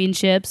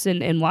championships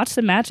and watch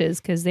some matches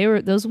because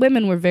those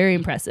women were very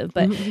impressive.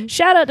 But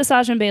shout out to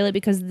Sasha and Bayley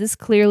because this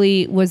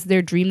clearly was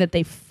their dream that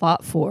they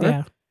fought for.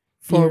 Yeah.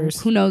 For years.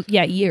 Who knows?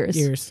 Yeah, years.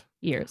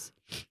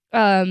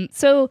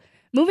 So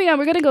moving on,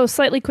 we're going to go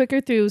slightly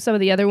quicker through some of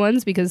the other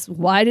ones because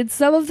why did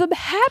some of them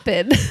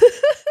happen?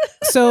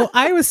 So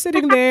I was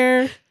sitting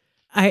there,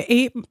 I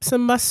ate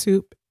some musk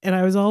soup, and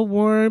I was all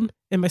warm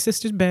in my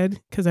sister's bed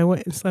because I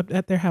went and slept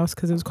at their house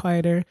because it was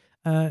quieter.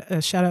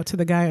 A shout out to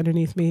the guy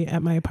underneath me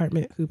at my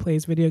apartment who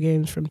plays video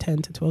games from 10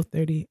 to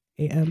 12:30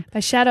 a.m.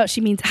 By shout out,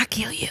 she means I'll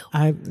kill you.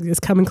 It's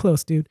coming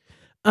close, dude.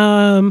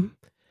 I'm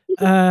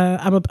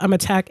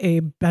attack a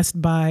Best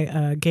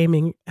Buy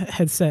gaming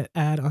headset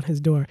ad on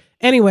his door.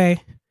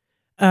 Anyway,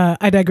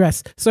 I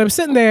digress. So I'm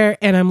sitting there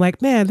and I'm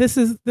like, man, this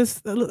is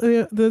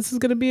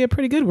gonna be a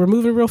pretty good. We're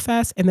moving real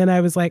fast. And then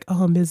I was like,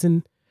 oh, Miz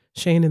and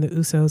Shane and the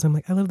Usos. I'm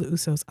like, I love the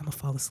Usos. I'm gonna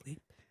fall asleep.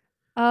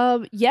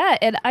 Yeah,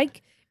 and I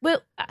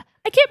can't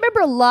remember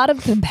a lot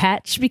of the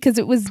match because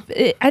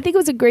I think it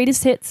was a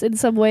greatest hits in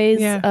some ways.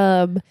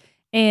 Yeah.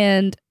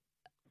 And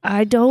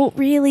I don't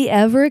really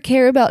ever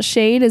care about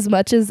Shane as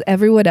much as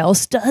everyone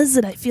else does,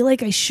 and I feel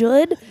like I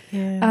should.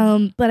 Yeah.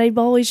 But I'm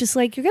always just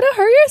like, you're gonna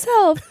hurt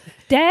yourself,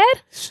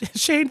 Dad.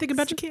 Shane, think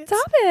about your kids.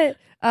 Stop it.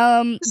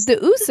 The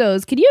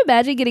Usos, can you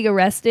imagine getting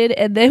arrested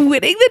and then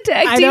winning the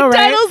tag team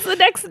titles the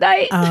next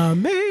night?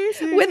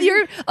 Amazing. With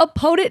your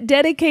opponent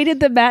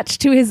dedicated the match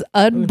to his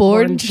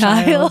unborn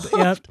child.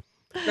 Yep.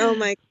 Oh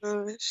my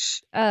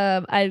gosh.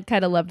 I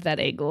kind of loved that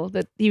angle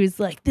that he was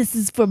like, this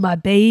is for my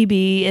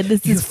baby and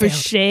this is for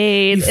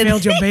Shane. You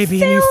failed your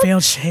baby and you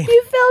failed Shane.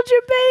 You failed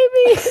your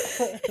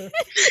baby.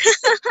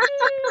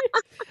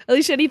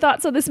 Alicia, any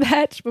thoughts on this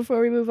match before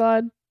we move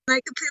on? I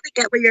completely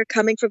get where you're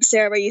coming from,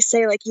 Sarah, where you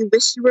say, like, you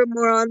wish you were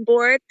more on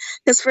board.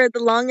 Because for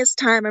the longest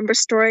time, I remember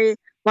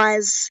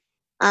storyline-wise,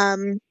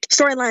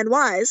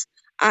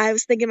 I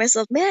was thinking to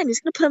myself, man,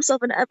 he's going to put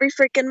himself in every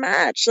freaking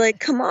match. Like,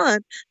 come on.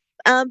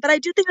 But I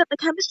do think that the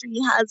chemistry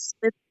he has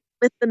with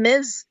The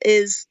Miz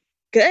is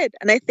good.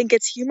 And I think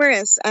it's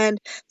humorous. And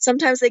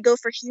sometimes they go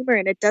for humor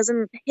and it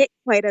doesn't hit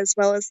quite as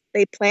well as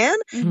they plan.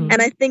 Mm-hmm.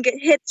 And I think it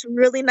hits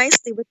really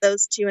nicely with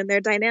those two and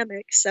their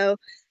dynamic. So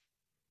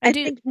I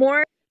think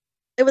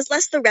it was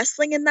less the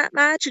wrestling in that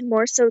match and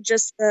more so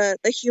just the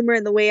humor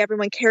and the way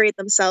everyone carried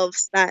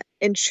themselves that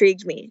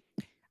intrigued me.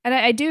 And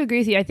I do agree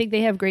with you. I think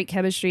they have great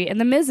chemistry, and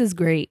The Miz is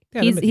great.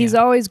 Yeah, he's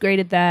always great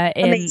at that,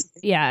 and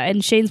Amazing.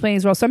 and Shane's playing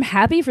as well. So I'm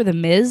happy for The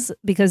Miz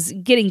because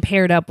getting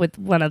paired up with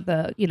one of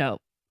the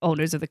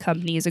owners of the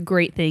company is a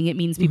great thing. It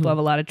means people have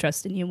a lot of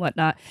trust in you and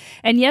whatnot.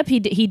 And yep, he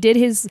did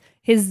his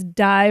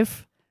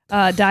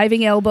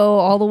diving elbow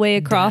all the way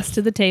across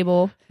to the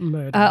table.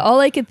 All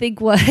I could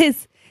think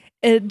was,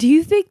 do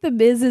you think The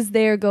Miz is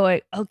there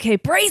going, okay,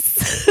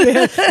 brace?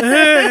 Because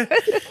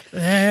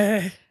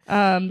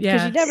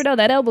you never know,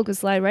 that elbow could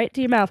slide right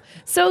to your mouth.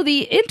 So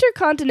the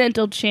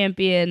Intercontinental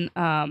Champion,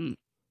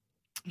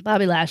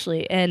 Bobby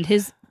Lashley, and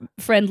his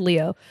friend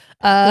Leo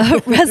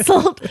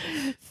wrestled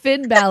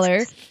Finn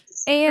Balor,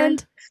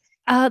 and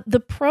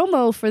the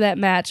promo for that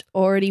match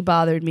already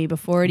bothered me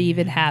before it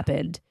even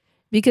happened,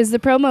 because the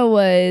promo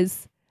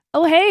was,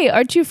 oh hey,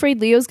 aren't you afraid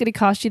Leo's going to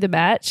cost you the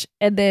match?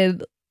 And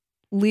then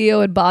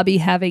Leo and Bobby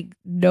having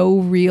no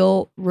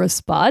real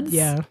response.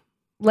 Yeah.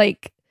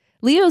 Like,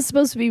 Leo's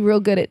supposed to be real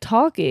good at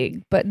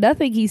talking, but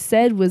nothing he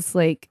said was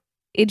like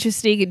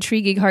interesting,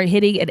 intriguing, hard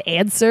hitting, an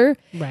answer.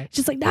 Right.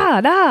 Just like,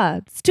 nah,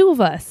 it's two of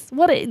us.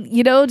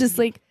 Just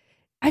like,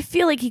 I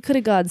feel like he could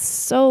have gone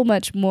so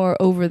much more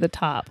over the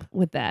top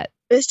with that.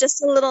 It was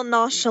just a little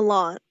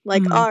nonchalant.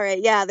 Like, Mhm. all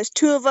right, yeah, there's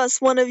two of us,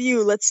 one of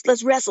you. Let's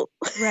wrestle.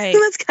 Right.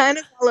 That's kind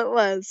of all it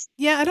was.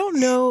 Yeah, I don't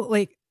know.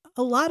 Like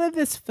a lot of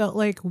this felt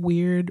like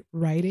weird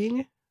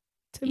writing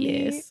to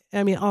me. Yes.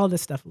 I mean, all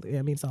this stuff.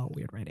 I mean, it's all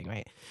weird writing,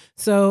 right?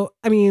 So,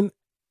 I mean,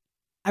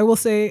 I will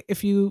say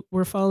if you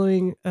were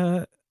following our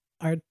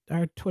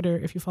Twitter,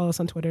 if you follow us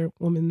on Twitter,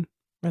 Woman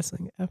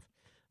Wrestling F.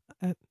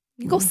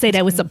 You go say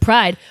that with some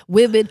pride.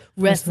 Women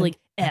Wrestling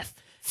F.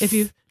 If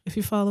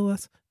you follow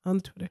us on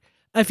Twitter.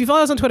 If you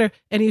follow us on Twitter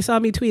and you saw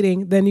me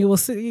tweeting, then you will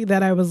see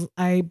that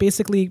I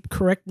basically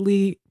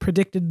correctly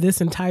predicted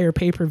this entire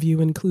pay-per-view,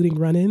 including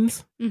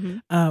run-ins,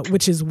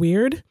 which is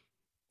weird.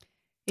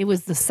 It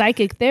was the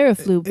psychic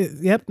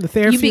Theraflu. Yep, the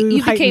Theraflu.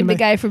 You became the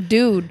guy from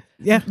Dune.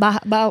 Yeah.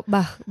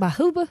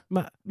 Mahuba?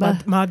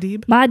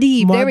 Madeeb.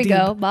 Madeeb. There we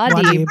go.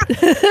 Madeeb.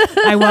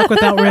 I walk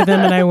without rhythm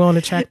and I won't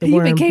attract the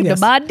worm. You became the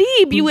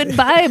Madeeb. You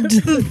imbibed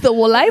the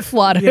life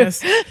water.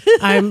 Yes.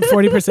 I'm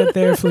 40%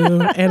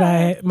 Theraflu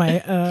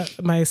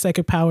and my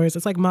psychic powers,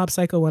 it's like Mob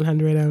Psycho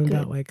 100. I'm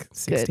about like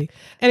 60. Good.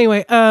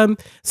 Anyway,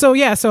 so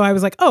I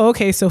was like, oh,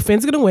 okay, so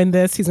Finn's going to win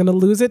this. He's going to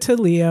lose it to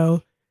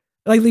Leo.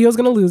 Like Leo's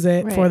going to lose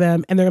it for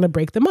them and they're going to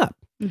break them up.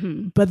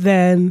 Mm-hmm. But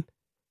then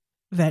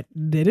that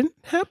didn't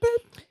happen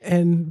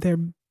and they're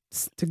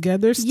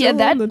together still.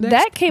 Yeah,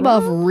 that came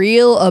off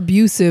real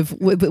abusive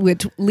with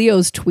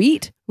Leo's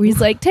tweet where he's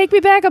like, take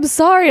me back, I'm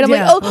sorry. And I'm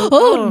like,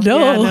 oh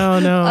no. Yeah,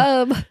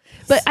 no.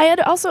 But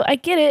I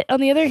get it. On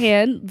the other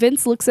hand,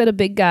 Vince looks at a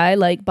big guy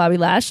like Bobby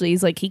Lashley.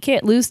 He's like, he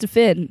can't lose to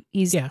Finn.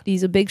 He's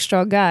a big,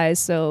 strong guy.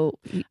 So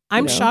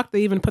I'm shocked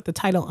they even put the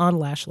title on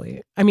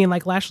Lashley. I mean,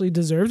 like Lashley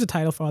deserves a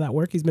title for all that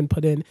work he's been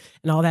put in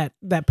and all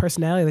that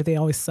personality that they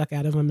always suck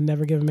out of him and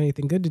never give him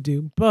anything good to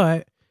do.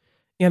 But,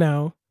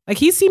 like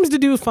he seems to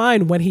do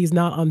fine when he's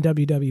not on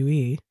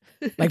WWE.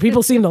 Like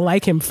people seem to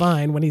like him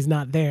fine when he's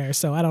not there.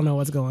 So I don't know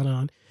what's going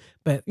on.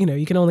 But,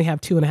 you can only have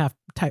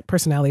 2.5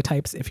 personality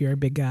types if you're a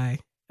big guy.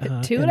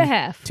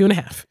 2.5.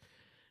 2.5.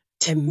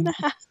 And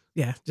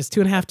yeah, just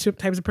 2.5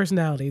 types of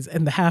personalities,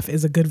 and the half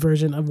is a good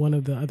version of one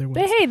of the other ones.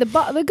 But hey,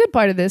 the good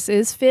part of this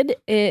is Finn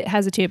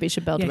has a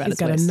championship belt around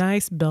his waist. He's got a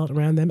nice belt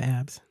around them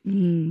abs.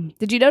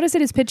 Did you notice in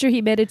his picture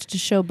he managed to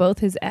show both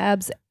his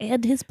abs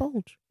and his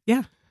bulge?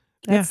 Yeah.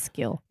 That's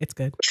skill. It's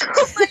good.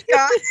 Oh my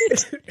god.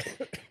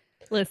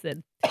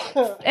 Listen.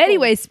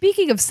 Anyway,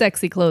 speaking of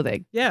sexy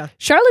clothing. Yeah.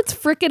 Charlotte's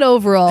frickin'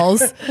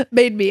 overalls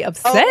made me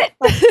upset.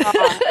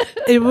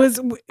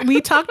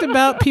 We talked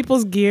about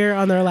people's gear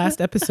on our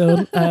last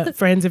episode.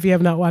 Friends, if you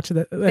have not watched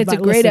it. It's a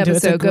great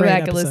episode. Go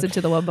back and listen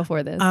to the one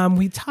before this.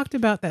 We talked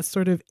about that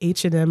sort of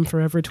H&M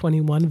Forever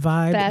 21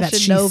 vibe that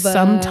she Nova.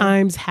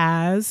 sometimes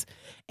has.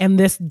 And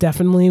this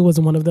definitely was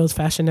one of those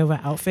Fashion Nova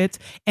outfits.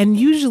 And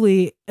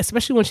usually,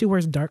 especially when she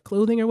wears dark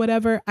clothing or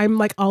whatever, I'm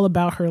like all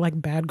about her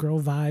like bad girl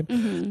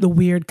vibe, the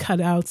weird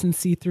cutouts and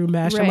see-through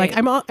mesh. Right.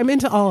 I'm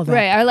into all of that.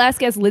 Right. Our last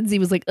guest, Lindsay,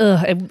 was like,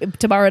 ugh. And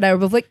Tamara and I were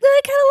both like,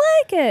 I kind of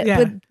like it. Yeah.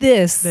 But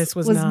this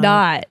was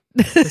not.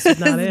 This was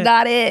not it.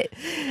 Not it.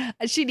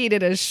 She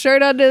needed a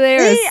shirt under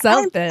there or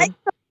something.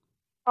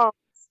 Oh,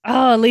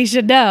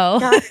 Alicia, no.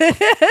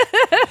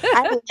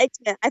 I liked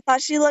it. I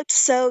thought she looked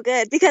so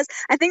good because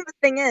I think the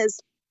thing is,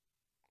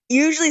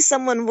 usually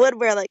someone would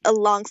wear like a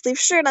long sleeve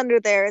shirt under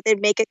there.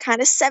 They'd make it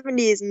kind of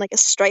 70s and like a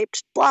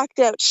striped blocked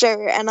out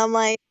shirt. And I'm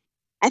like,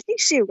 I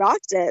think she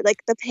rocked it. Like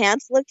the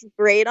pants looked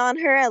great on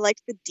her. I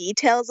liked the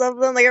details of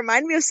them. Like it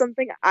reminded me of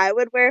something I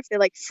would wear if they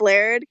like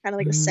flared, kind of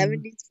like a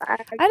 70s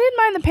bag. I didn't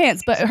mind the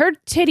pants, but her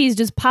titties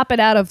just popping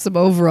out of some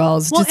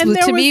overalls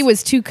me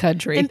was too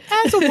country. And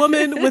as a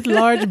woman with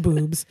large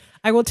boobs,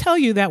 I will tell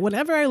you that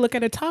whenever I look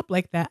at a top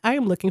like that, I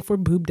am looking for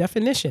boob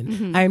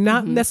definition. I am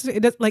not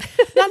necessarily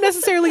not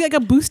necessarily like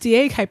a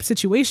bustier type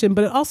situation,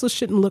 but it also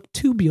shouldn't look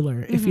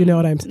tubular, if you know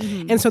what I'm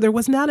saying. And so there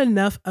was not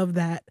enough of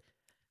that.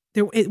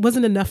 It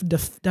wasn't enough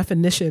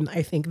definition,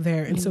 I think,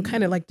 there. And so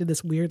kind of like did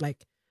this weird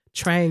like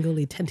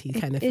triangle-y, tenty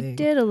kind of thing. It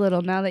did a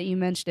little now that you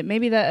mentioned it.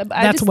 Maybe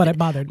that's what it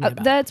bothered me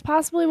about. That's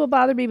possibly what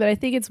bothered me, but I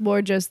think it's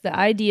more just the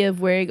idea of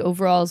wearing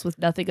overalls with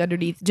nothing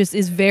underneath just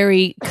is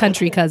very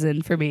country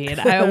cousin for me, and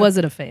I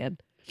wasn't a fan.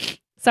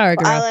 Sorry,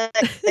 girl. I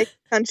like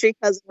country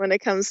cousin when it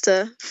comes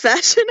to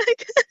fashion, I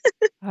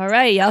guess. All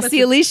right, y'all see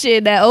Alicia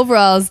in that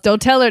overalls.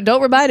 Don't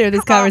remind her of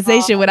this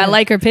conversation when I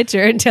like her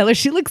picture and tell her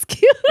she looks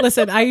cute.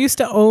 Listen, I used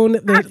to own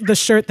the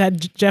shirt that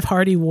Jeff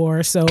Hardy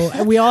wore, so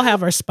we all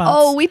have our spots.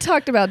 Oh, we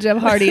talked about Jeff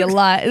Hardy a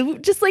lot.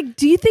 Just like,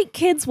 do you think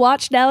kids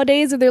watch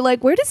nowadays and they're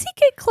like, where does he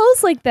get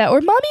clothes like that? Or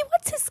mommy,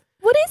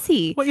 what is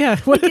he? Well, yeah.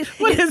 What is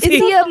he? Is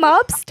he a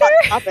mobster?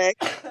 Topic.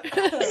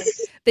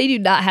 They do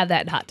not have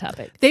that in Hot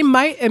Topic. It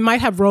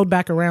might have rolled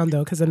back around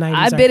though, because the 90s.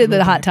 I've been in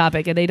the Hot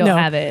Topic and they don't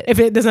have it. If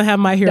it doesn't have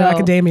My Hero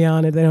Academia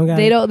on it, they don't got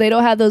it. They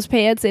don't have those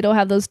pants. They don't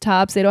have those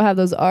tops. They don't have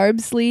those arm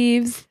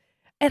sleeves.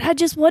 And I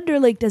just wonder,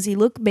 like, does he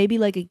look maybe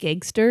like a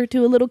gangster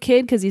to a little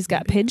kid because he's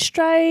got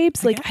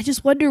pinstripes? Like, I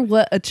just wonder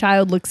what a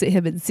child looks at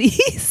him and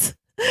sees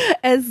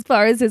as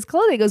far as his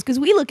clothing goes. Because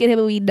we look at him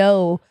and we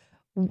know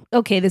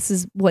okay, this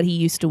is what he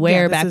used to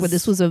wear this back when is-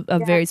 this was a Yeah.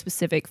 very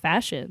specific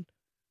fashion.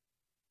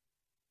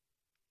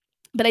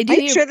 But I do Are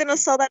you hear- sure they don't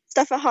sell that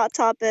stuff at Hot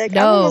Topic?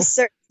 No. I'm almost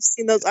certain I've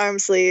seen those arm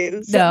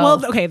sleeves. No.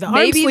 Well, okay, the arm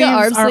Maybe sleeves the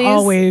arm are sleeves,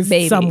 always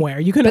maybe. somewhere.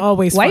 You can But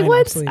always white find arm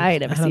ones? sleeves. I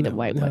ain't never don't seen them know.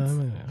 white No, ones.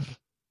 no, no.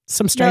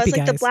 Some No, stripy it's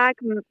like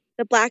guys.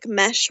 the black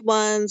mesh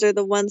ones or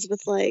the ones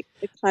with like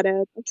the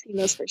cutout. I've seen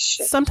those for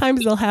sure.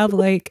 Sometimes they'll have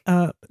like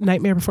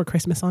Nightmare Before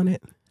Christmas on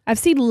it. I've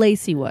seen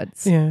lacy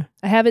ones. Yeah,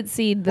 I haven't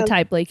seen the Oh.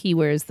 type like he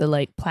wears, the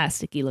like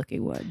plasticky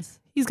looking ones.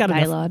 he's got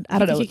enough. Nylon. I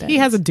don't know He, what that he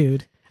has is. a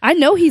dude. I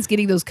know he's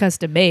getting those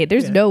custom made.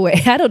 There's Yeah. no way.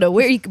 I don't know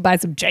where you can buy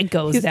some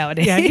Jenkos He's-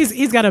 nowadays. Yeah,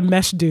 he's got a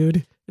mesh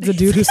dude. It's a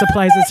dude who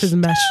supplies us his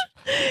mesh.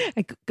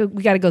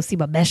 We got to go see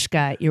my mesh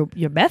guy. Your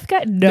meth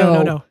guy?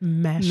 No.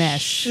 Mesh.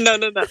 Mesh. No.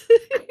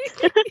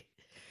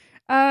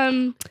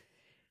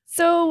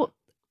 So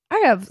I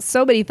have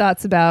so many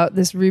thoughts about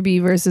this Ruby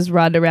versus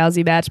Ronda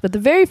Rousey match, but the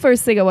very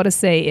first thing I want to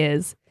say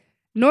is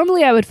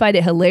normally I would find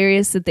it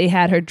hilarious that they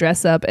had her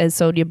dress up as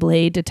Sonya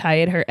Blade to tie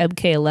in her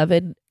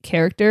MK11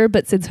 character,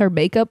 but since her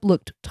makeup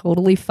looked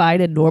totally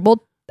fine and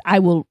normal, I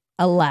will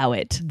allow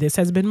it. This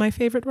has been my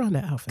favorite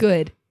Ronda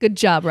outfit. Good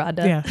job,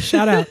 Ronda. Yeah,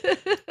 shout out.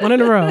 One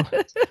in a row.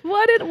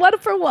 one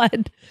for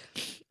one.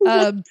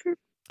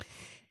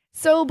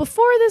 So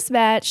before this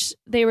match,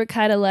 they were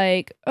kind of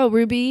like, oh,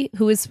 Ruby,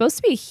 who is supposed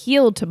to be a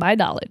heel to my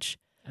knowledge,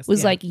 was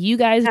Yeah. like, you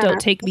guys Yeah, don't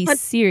take me 100%.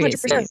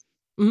 seriously.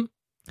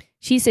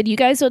 She said, you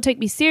guys don't take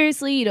me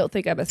seriously. You don't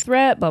think I'm a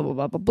threat, blah, blah,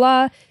 blah, blah,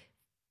 blah.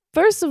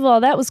 First of all,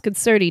 that was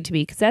concerning to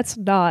me because that's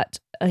not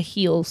a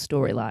heel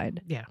storyline.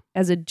 Yeah.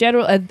 As a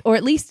general, or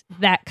at least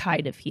that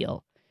kind of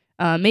heel.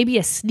 Maybe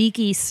a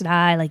sneaky,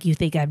 sly, like you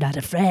think I'm not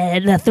a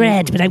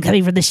threat, but I'm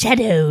coming from the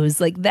shadows.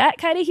 Like that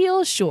kind of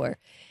heel, sure.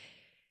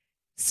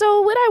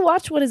 So when I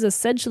watch what is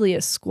essentially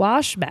a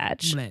squash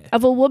match Bleh.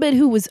 of a woman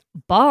who was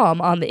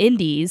bomb on the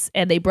indies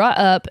and they brought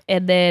up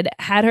and then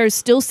had her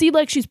still seem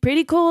like she's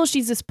pretty cool.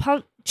 She's this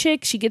punk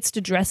chick. She gets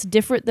to dress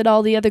different than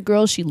all the other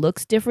girls. She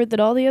looks different than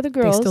all the other They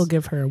girls. still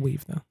give her a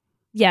weave though.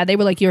 Yeah, they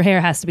were like, your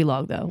hair has to be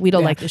long though. We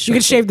don't Yeah. like this You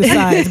short can shave the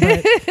shit." sides,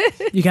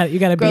 but you got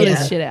to Grow be this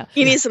that. shit out.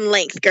 You need some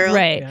length, girl.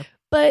 Right. Yeah.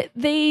 But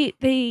they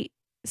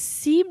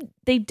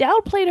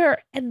downplayed her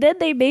and then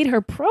they made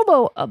her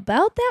promo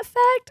about that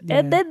fact Yeah.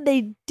 and then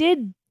they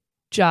did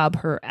job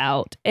her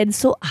out. And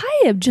so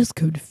I am just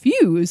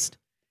confused.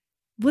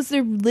 Was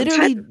there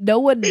literally no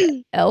one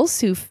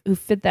else who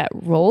fit that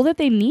role that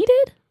they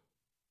needed?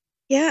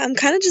 Yeah, I'm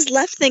kind of just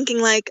left thinking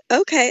like,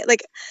 okay,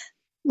 like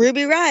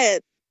Ruby Riott,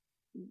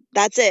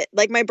 that's it.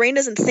 Like my brain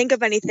doesn't think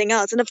of anything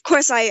else. And of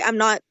course I'm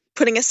not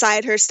putting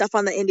aside her stuff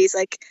on the indies.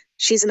 Like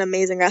she's an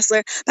amazing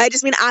wrestler. But I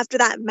just mean after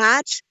that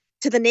match,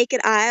 to the naked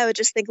eye, I would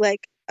just think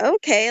like,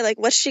 okay, like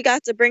what's she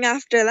got to bring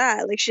after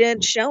that? Like she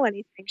didn't show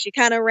anything. She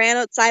kind of ran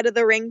outside of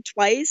the ring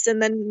twice.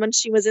 And then when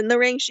she was in the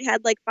ring, she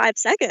had like 5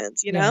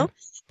 seconds, you know?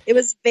 It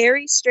was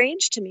very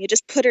strange to me. It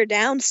just put her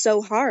down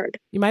so hard.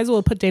 You might as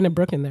well put Dana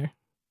Brooke in there.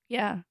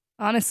 Yeah.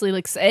 Honestly,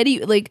 like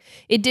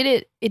it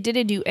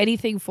didn't do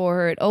anything for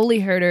her. It only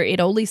hurt her. It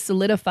only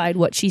solidified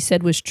what she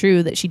said was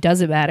true, that she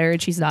doesn't matter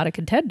and she's not a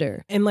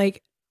contender. And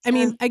like, I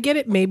mean, Yeah. I get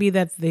it maybe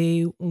that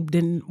they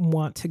didn't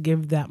want to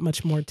give that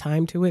much more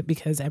time to it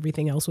because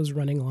everything else was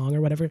running long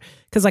or whatever.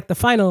 Because like the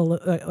final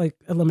like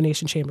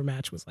elimination chamber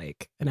match was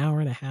like an hour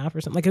and a half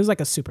or something. Like it was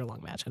like a super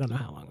long match. I don't know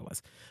how long it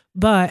was.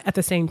 But at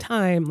the same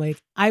time,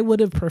 like I would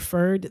have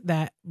preferred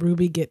that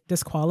Ruby get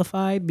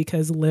disqualified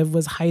because Liv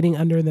was hiding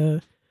under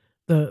the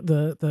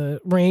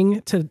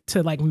ring to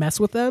like mess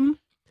with them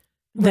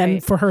than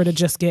Right. for her to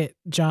just get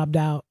jobbed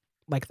out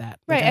like that.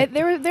 Like,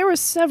 Right. There were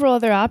several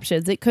other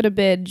options. It could have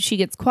been she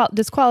gets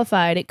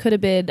disqualified. It could have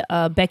been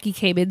Becky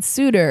came in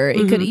sooner.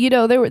 It could,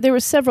 there were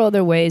several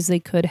other ways they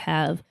could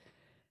have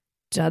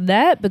done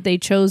that, but they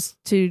chose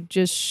to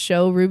just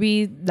show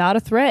Ruby not a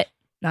threat,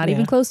 not Yeah.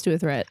 even close to a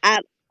threat.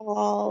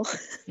 All.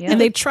 Yeah.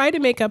 And they tried to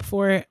make up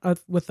for it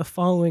with the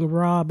following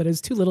Raw, but it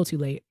was too little too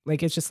late.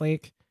 Like, it's just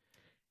like,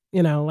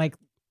 like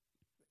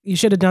you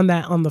should have done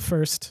that on the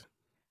first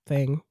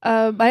thing.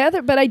 but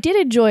I did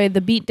enjoy the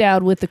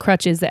beatdown with the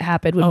crutches that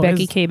happened when Oh,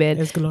 Becky it's- came in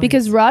It's glorious.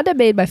 because Ronda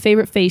made my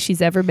favorite face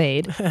she's ever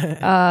made.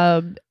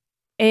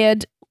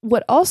 And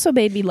what also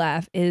made me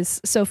laugh is,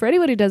 so for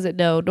anyone who doesn't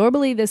know,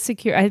 normally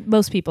the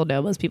most people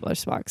know, most people are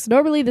smart. So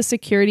normally the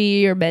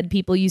security or med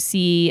people you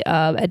see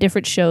at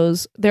different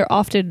shows, they're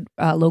often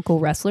local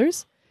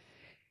wrestlers.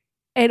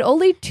 And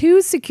only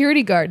 2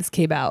 security guards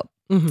came out.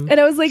 Mhm. And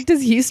I was like,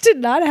 does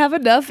Houston not have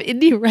enough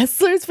indie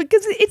wrestlers?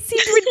 Because it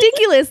seemed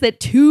ridiculous that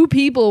 2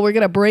 people were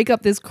going to break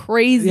up this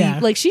crazy, Yeah.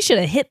 like she should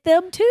have hit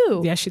them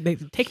too. Yeah, they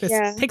take this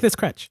Yeah. take this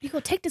crutch. You go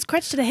take this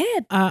crutch to the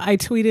head. I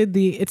tweeted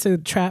it's a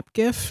trap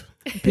gif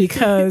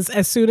because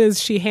as soon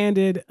as she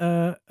handed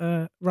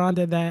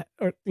Rhonda that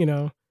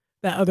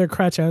that other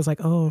crutch, I was like,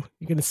 oh,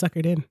 you're gonna suck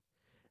it in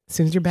as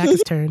soon as your back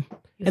is turned,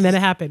 and then it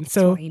happened. That's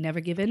So why you never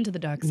give in to the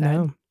dark side.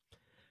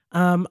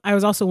 no, I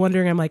was also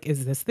wondering, I'm like,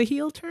 is this the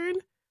heel turn?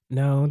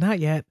 No, not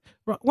yet.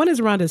 When is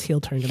Rhonda's heel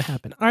turn gonna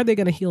happen? Are they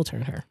gonna heel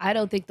turn her? I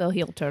don't think they'll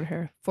heel turn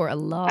her for a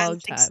long I don't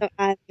time. think so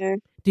either.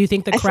 Do you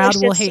think the I feel crowd like she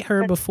will has hate her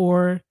so much-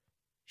 before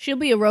She'll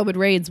be a Roman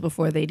Reigns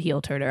before they'd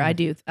heel turn her. I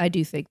do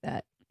think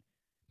that.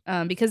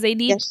 Because they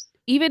need, Yes.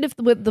 even if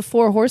with the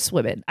 4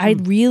 horsewomen, I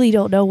really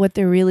don't know what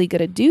they're really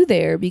gonna do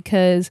there,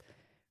 because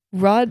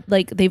Rod,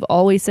 like, they've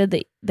always said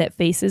that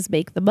faces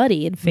make the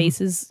money, and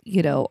faces,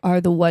 you know,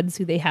 are the ones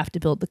who they have to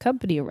build the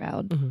company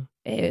around. Mm-hmm.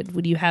 And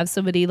when you have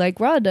somebody like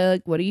Ronda,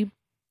 like, what are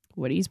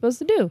you supposed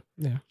to do?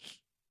 Yeah.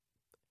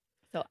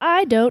 So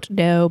I don't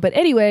know. But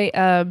anyway,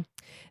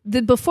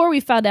 before we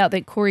found out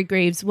that Corey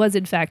Graves was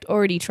in fact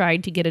already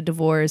trying to get a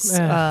divorce,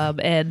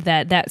 and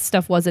that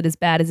stuff wasn't as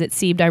bad as it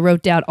seemed, I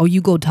wrote down, "Oh,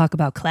 you go talk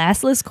about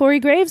classless Corey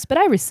Graves," but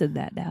I rescind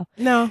that now.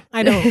 No,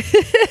 I don't.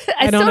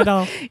 I don't at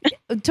all.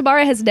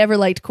 Tamara has never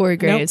liked Corey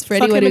Graves. Nope. For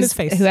Fuck anyone him in his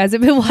face. who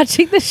hasn't been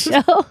watching the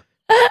show.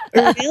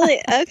 Really?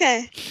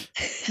 Okay.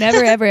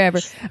 Never, ever, ever.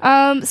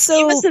 You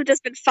So must have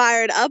just been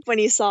fired up when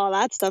you saw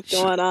that stuff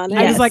going on.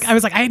 I Yes.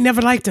 was like, I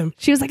never liked him.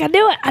 she was like, I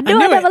knew it. I knew I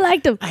knew never it.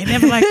 liked him. I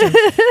never liked him.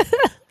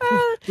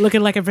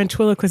 Looking like a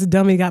ventriloquist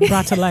dummy got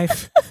brought to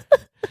life.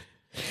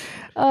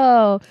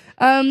 And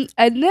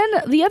then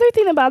the other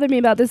thing that bothered me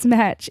about this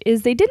match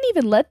is they didn't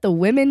even let the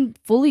women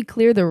fully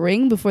clear the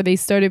ring before they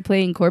started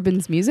playing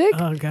Corbin's music.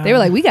 Oh god. They were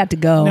like, we got to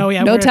go.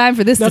 No time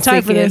for this. No to time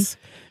sink for in. this.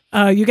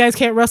 You guys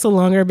can't wrestle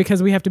longer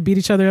because we have to beat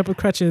each other up with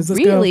crutches.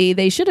 Let's go. Really,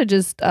 they should have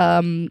just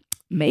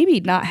maybe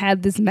not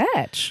had this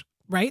match.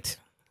 Right?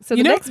 So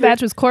You the know- next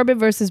match was Corbin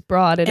versus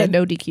Braun in a And-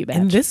 no DQ match.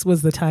 And this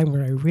was the time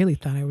where I really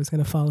thought I was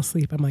going to fall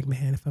asleep. I'm like,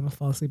 man, if I'm going to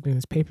fall asleep in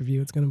this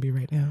pay-per-view, it's going to be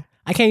right now.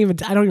 I don't even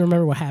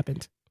remember what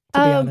happened, to be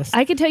honest.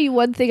 I can tell you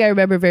one thing I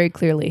remember very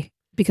clearly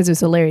because it was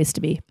hilarious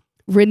to me.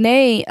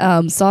 Renee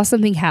saw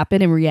something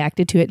happen and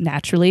reacted to it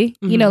naturally.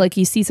 You know, like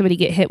you see somebody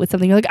get hit with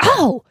something, you're like,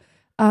 oh!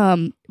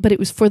 But it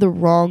was for the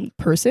wrong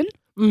person.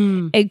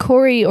 And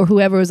Corey or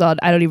whoever was on,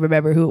 I don't even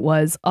remember who it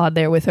was on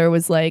there with her,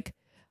 was like,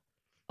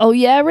 oh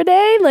yeah,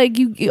 Renee, like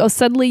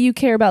suddenly you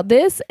care about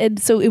this. And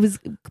so it was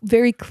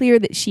very clear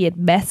that she had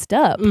messed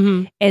up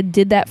and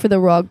did that for the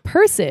wrong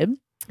person.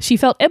 She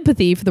felt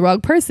empathy for the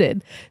wrong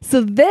person.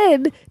 So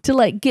then to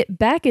like get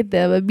back at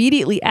them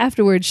immediately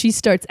afterwards, she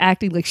starts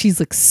acting like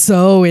she's like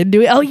so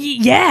into it. Oh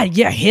yeah,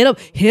 hit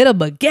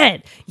him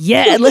again.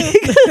 Yeah. Like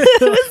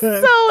it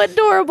was so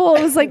adorable.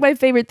 It was like my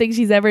favorite thing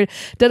she's ever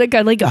done. Kind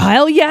of like,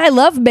 hell yeah, I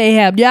love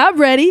mayhem. Yeah, I'm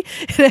ready.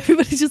 And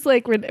everybody's just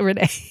like,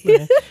 Renee.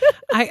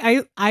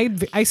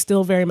 I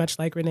still very much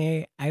like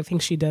Renee. I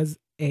think she does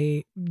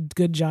a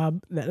good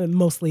job,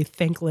 mostly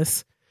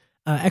thankless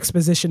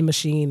exposition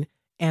machine.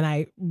 And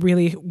I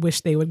really wish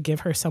they would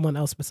give her someone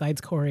else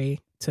besides Corey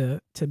to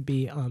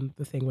be on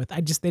the thing with.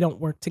 They don't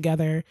work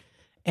together,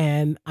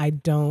 and I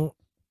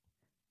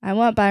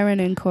want Byron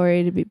and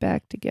Corey to be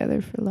back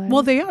together for life.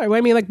 Well, they are.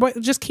 I mean, like,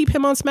 just keep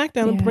him on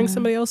SmackDown and bring Yeah.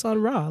 somebody else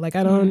on Raw. Like,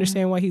 I don't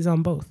understand why he's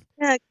on both.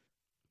 Yeah,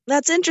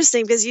 that's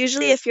interesting because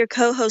usually if your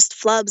co-host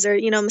flubs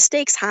or,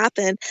 mistakes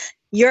happen,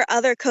 your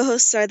other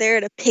co-hosts are there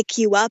to pick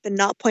you up and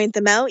not point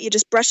them out. You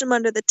just brush them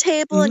under the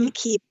table and you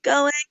keep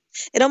going.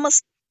 It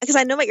almost, because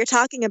I know what you're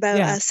talking about,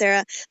 Yeah.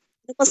 Sarah.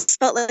 It almost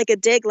felt like a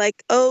dig,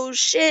 like, oh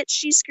shit,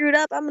 she screwed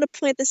up. I'm going to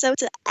point this out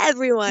to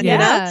everyone, you know?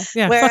 Yeah.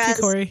 Yeah, Whereas fuck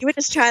you, Corey. you would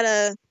just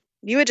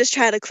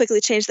try to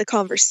quickly change the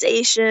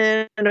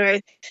conversation, or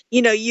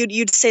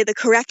you'd say the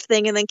correct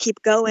thing and then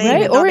keep going,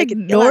 Right, and not or make a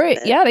deal ignore out it.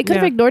 of Yeah, they could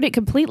have Yeah. ignored it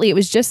completely. It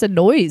was just a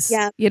noise.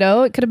 Yeah.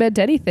 It could have meant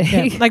anything.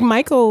 Yeah, like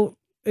Michael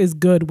is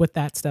good with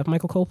that stuff.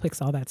 Michael Cole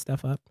picks all that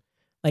stuff up.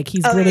 Like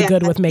he's Oh, really yeah.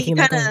 good with He making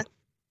that kinda- go.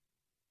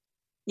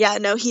 Yeah,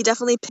 no, he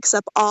definitely picks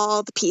up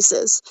all the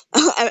pieces.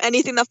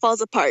 Anything that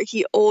falls apart,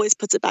 he always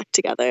puts it back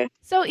together.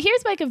 So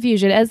here's my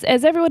confusion. As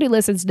everyone who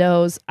listens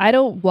knows, I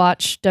don't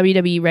watch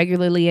WWE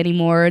regularly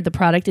anymore. The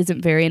product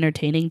isn't very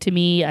entertaining to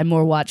me. I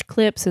more watch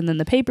clips and then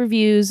the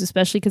pay-per-views,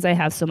 especially because I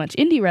have so much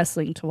indie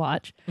wrestling to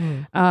watch.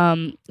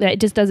 It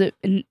just doesn't.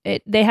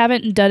 They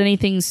haven't done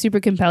anything super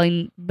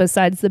compelling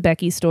besides the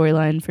Becky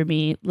storyline for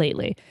me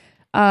lately.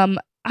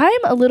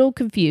 I'm a little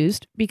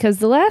confused because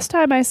the last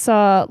time I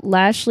saw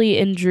Lashley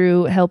and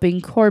Drew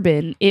helping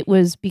Corbin, it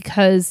was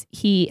because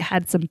he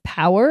had some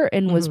power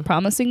and was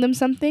promising them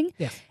something.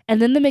 Yes.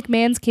 And then the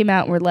McMahons came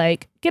out and were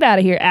like, get out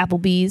of here,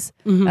 Applebee's.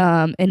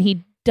 And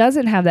he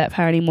doesn't have that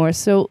power anymore.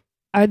 So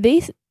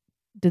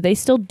do they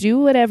still do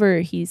whatever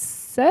he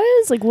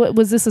says? Like, what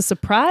was this a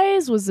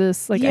surprise? Was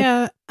this like,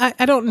 Yeah,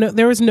 I don't know.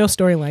 There was no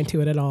storyline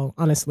to it at all,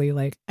 honestly.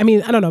 Like, I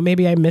mean, I don't know.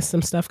 Maybe I missed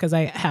some stuff because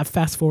I have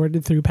fast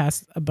forwarded through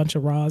past a bunch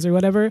of Raws or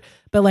whatever.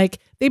 But like,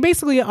 they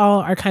basically all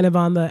are kind of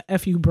on the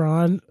FU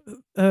Braun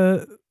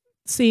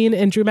scene,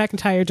 and Drew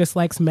McIntyre just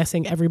likes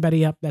messing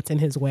everybody up that's in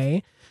his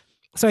way.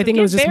 So I think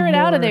it was just Barrett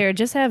out of more- there.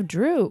 Just have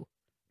Drew.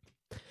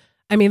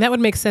 I mean, that would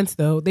make sense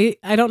though.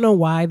 I don't know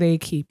why they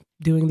keep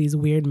doing these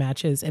weird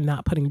matches and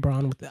not putting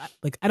Braun with that.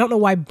 Like, I don't know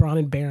why Braun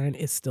and Baron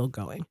is still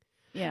going.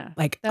 Yeah.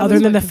 Like, That other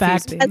was than what the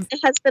confused fact, me. It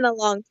has been a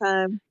long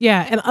time.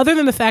 yeah, and other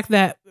than the fact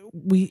that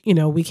we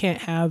can't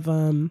have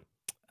Brock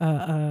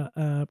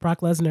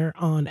Lesnar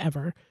on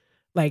ever,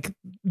 like,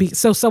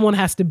 so someone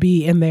has to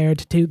be in there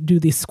to do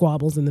these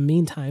squabbles in the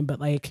meantime. But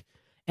like,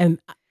 and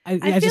I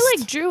feel just,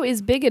 like Drew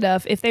is big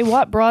enough. If they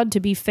want Braun to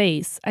be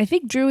face, I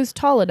think Drew is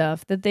tall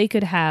enough that they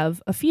could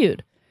have a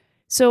feud.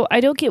 So I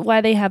don't get why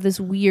they have this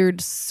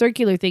weird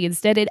circular thing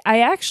instead.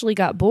 I actually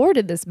got bored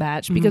in this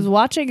match because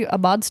watching a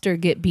monster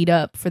get beat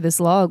up for this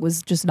long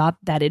was just not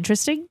that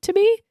interesting to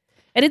me.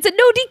 And it's a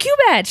no DQ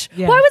match.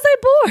 Yeah. Why was I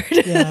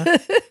bored? Yeah.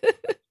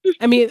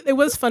 I mean, it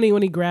was funny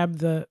when he grabbed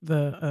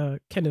the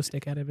kendo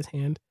stick out of his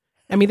hand.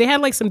 I mean, they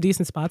had like some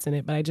decent spots in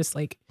it, but I just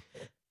like,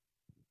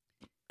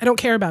 I don't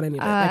care about any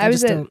of it. Like,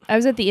 I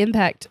was at the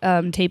Impact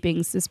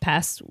tapings this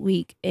past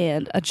week,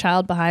 and a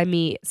child behind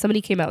me,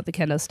 somebody came out with a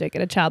kendo stick,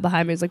 and a child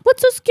behind me was like,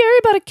 "What's so scary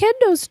about a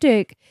kendo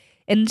stick?"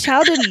 And the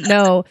child didn't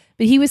know,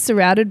 but he was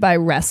surrounded by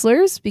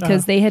wrestlers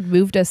because they had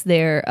moved us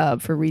there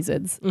for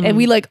reasons. And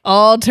we like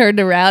all turned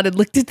around and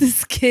looked at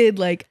this kid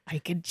like, I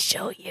can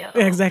show you.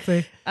 Yeah,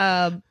 exactly.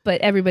 But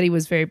everybody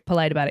was very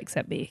polite about it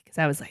except me because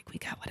I was like, we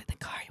got one in the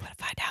car. You want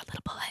to find out,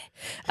 little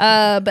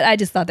boy? But I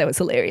just thought that was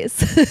hilarious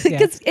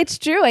because it's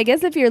true. I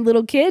guess if you're a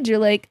little kid, you're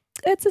like,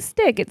 it's a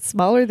stick. It's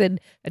smaller than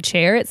a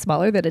chair. It's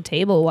smaller than a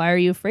table. Why are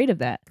you afraid of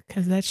that?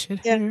 Because that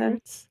shit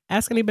hurts.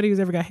 Ask anybody who's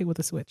ever got hit with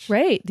a switch.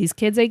 Right. These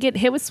kids, they get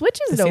hit with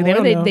switches no See,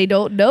 more. They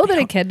don't know that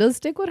a don't- kendo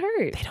stick would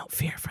hurt. They don't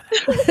fear for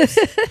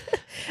that.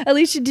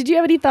 Alicia, did you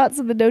have any thoughts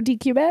on the no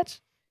DQ match?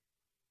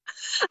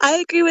 I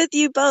agree with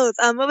you both.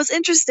 What was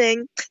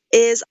interesting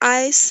is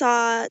I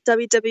saw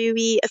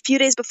WWE a few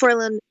days before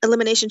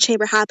Elimination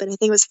Chamber happened. I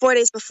think it was 4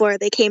 days before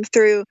they came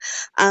through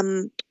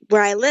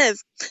where I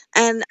live.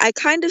 And I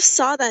kind of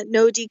saw that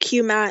no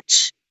DQ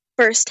match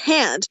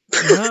firsthand,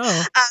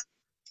 Oh.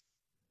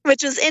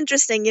 which was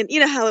interesting. You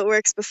know how it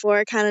works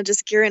before, kind of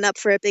just gearing up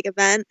for a big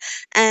event.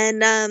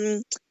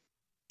 And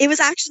it was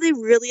actually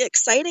really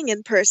exciting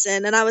in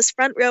person, and I was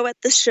front row at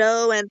the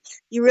show, and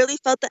you really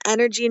felt the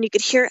energy, and you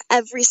could hear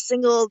every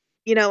single,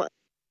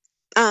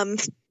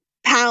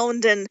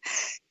 pound, and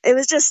it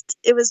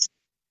was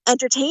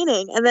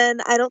entertaining. And then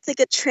I don't think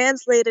it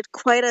translated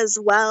quite as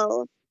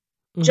well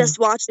just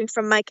watching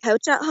from my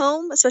couch at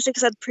home, especially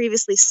because I'd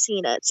previously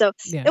seen it. So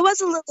it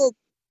was a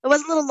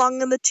little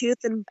long in the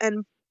tooth and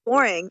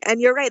boring. And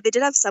you're right, they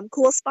did have some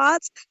cool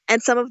spots,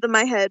 and some of them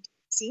I had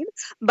seen,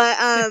 but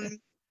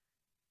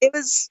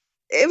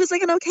it was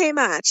like an okay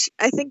match.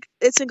 I think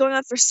it's been going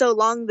on for so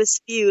long, this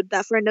feud,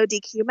 that for a no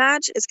DQ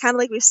match, it's kind of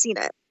like we've seen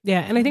it. Yeah,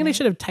 and I think they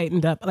should have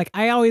tightened up. Like,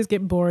 I always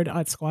get bored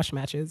at squash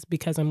matches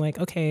because I'm like,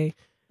 okay,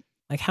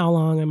 like, how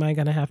long am I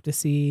gonna have to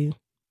see,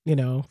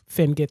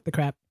 Finn get the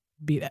crap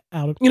beat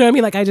out of, you know what I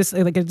mean? Like, it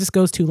just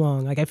goes too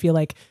long. Like, I feel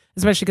like,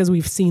 especially because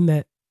we've seen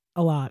that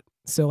a lot.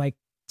 So, like,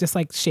 just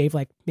like shave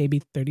like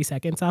maybe 30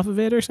 seconds off of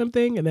it or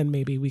something, and then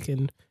maybe we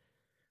can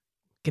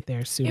get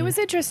there soon. It was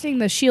interesting,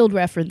 the Shield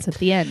reference at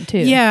the end too.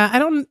 Yeah,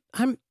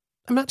 I'm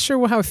not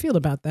sure how I feel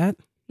about that.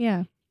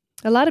 Yeah.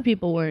 A lot of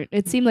people weren't.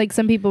 It seemed like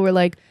some people were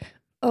like,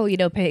 oh,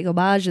 paying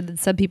homage, and then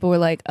some people were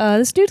like,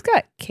 this dude's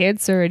got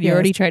cancer and you're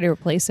already trying to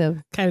replace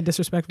him. Kind of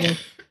disrespectful.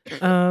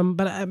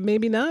 But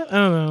maybe not.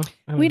 I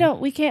don't know.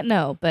 We can't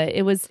know, but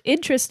it was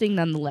interesting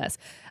nonetheless.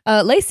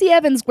 Lacey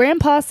Evans,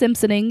 Grandpa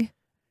Simpsoning.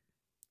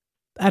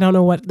 I don't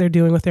know what they're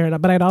doing with her,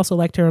 but I'd also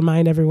like to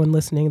remind everyone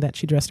listening that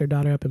she dressed her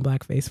daughter up in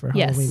blackface for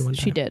Halloween one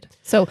time. She did.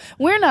 So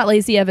we're not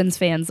Lacey Evans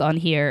fans on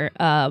here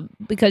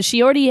because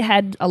she already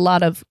had a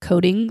lot of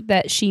coding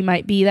that she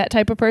might be that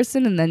type of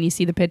person, and then you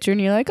see the picture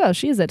and you're like, oh,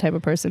 she is that type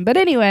of person. But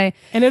anyway.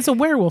 And it's a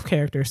werewolf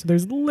character, so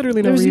there's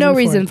literally no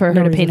reason for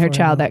her to paint her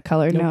child that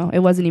color. Nope. No, it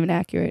wasn't even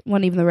accurate.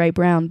 Wasn't even the right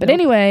brown. But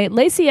anyway,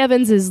 Lacey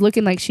Evans is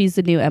looking like she's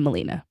the new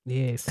Emelina.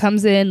 Yes.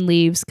 Comes in,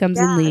 leaves, comes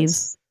in,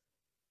 leaves.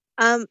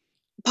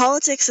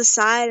 Politics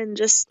aside and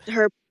just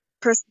her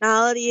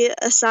personality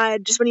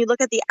aside, just when you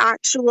look at the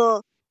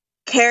actual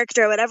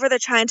character, whatever they're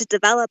trying to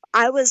develop,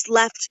 I was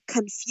left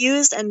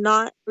confused and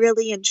not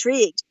really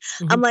intrigued.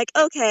 I'm like,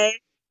 okay,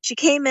 she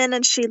came in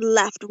and she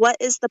left. What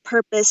is the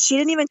purpose? She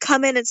didn't even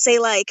come in and say,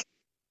 like,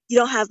 you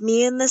don't have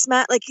me in this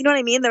match. Like, you know what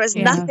I mean? There was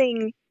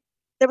nothing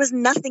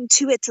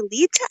to it to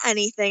lead to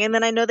anything. And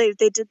then I know they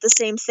did the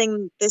same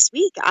thing this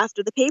week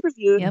after the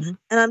pay-per-view. And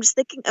I'm just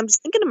thinking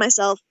to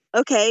myself,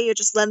 okay, you're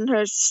just letting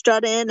her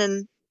strut in,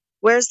 and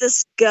where's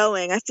this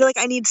going? I feel like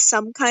I need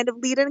some kind of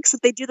lead in, because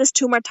if they do this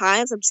 2 more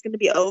times, I'm just going to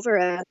be over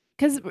it.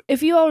 Because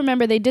if you all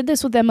remember, they did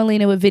this with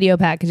Emelina with video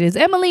packages.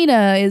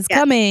 Emelina is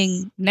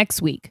coming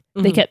next week.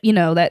 They kept,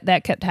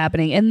 that kept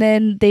happening. And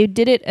then they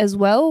did it as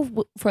well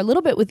for a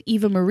little bit with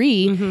Eva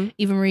Marie.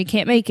 Eva Marie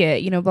can't make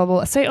it, blah, blah,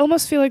 blah. So I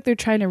almost feel like they're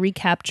trying to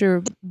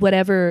recapture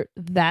whatever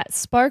that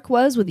spark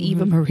was with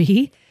Eva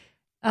Marie.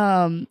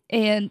 And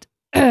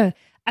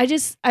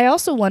I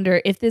also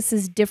wonder if this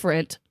is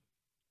different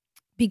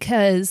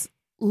because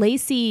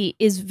Lacey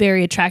is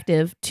very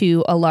attractive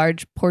to a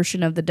large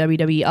portion of the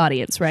WWE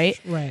audience, right?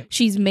 Right.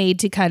 She's made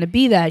to kind of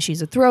be that.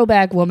 She's a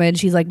throwback woman.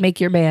 She's like,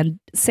 make your man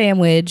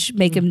sandwich,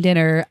 make him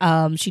dinner.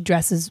 She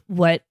dresses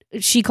what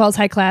she calls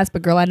high class,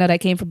 but girl, I know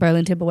that came from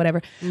Burlington, but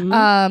whatever.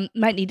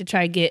 Might need to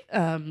try and get,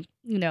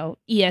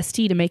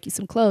 EST to make you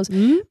some clothes.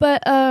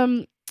 But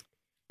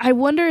I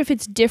wonder if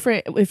it's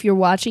different if you're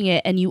watching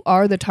it and you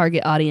are the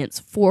target audience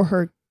for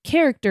her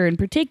character in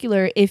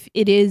particular, if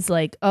it is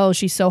like, oh,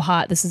 she's so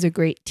hot, this is a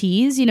great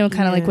tease, kind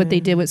of like what they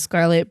did with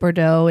Scarlett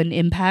Bordeaux and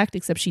Impact,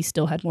 except she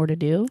still had more to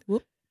do.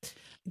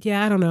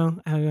 Yeah, I don't know.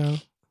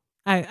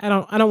 I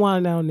don't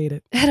want it. I don't need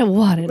it. I don't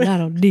want it. I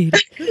don't need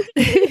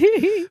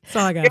it. That's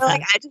all I got. You're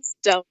like, I just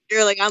don't.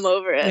 You're like, I'm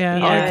over it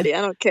already.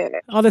 I don't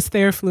care. All this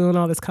Theraflu and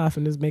all this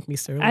coughing just make me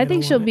surly. I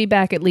think she'll be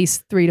back at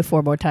least 3 to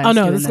 4 more times. Oh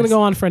no, this is gonna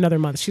go on for another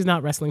month. She's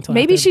not wrestling till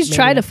maybe she's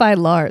trying to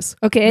find Lars.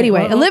 Okay,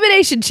 anyway,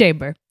 Elimination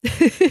Chamber.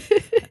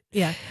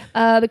 Yeah.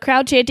 The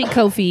crowd chanting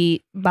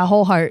Kofi, my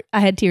whole heart. I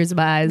had tears in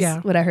my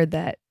eyes when I heard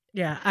that.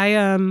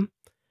 Yeah,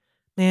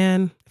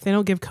 man, if they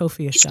don't give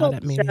Kofi a shot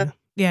at Mania.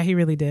 Yeah, he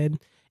really did.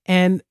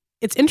 And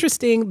it's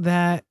interesting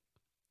that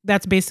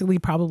that's basically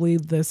probably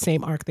the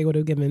same arc they would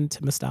have given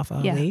to Mustafa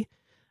Ali.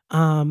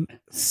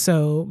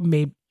 So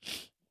maybe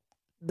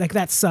like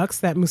that sucks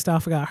that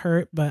Mustafa got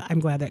hurt, but I'm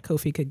glad that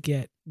Kofi could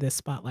get this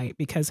spotlight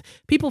because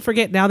people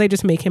forget now they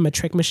just make him a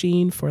trick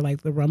machine for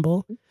like the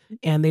Rumble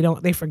and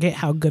they forget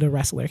how good a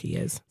wrestler he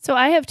is. So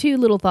I have 2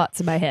 little thoughts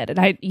in my head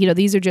and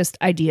these are just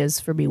ideas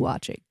for me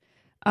watching.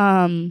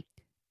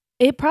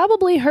 It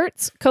probably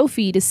hurts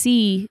Kofi to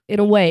see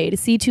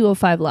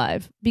 205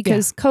 Live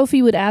because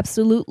Kofi would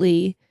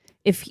absolutely,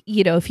 if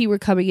he were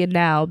coming in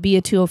now, be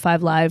a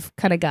 205 Live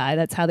kind of guy.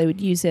 That's how they would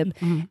use him.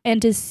 Mm-hmm.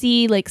 And to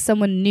see like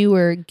someone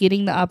newer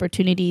getting the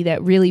opportunity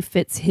that really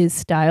fits his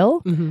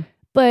style. Mm-hmm.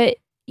 But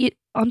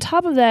on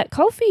top of that,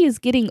 Kofi is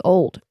getting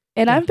old.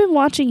 And I've been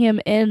watching him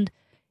and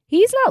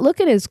he's not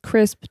looking as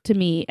crisp to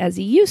me as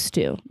he used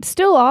to.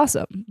 Still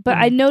awesome. But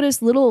I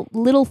noticed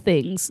little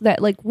things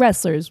that like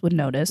wrestlers would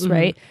notice,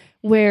 right?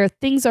 Where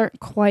things aren't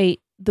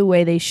quite the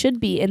way they should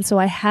be. And so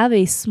I have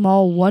a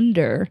small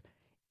wonder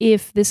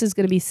if this is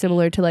going to be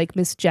similar to like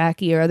Miss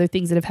Jackie or other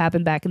things that have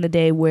happened back in the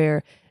day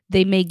where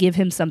they may give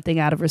him something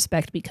out of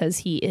respect because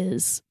he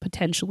is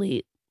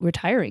potentially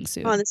retiring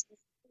soon.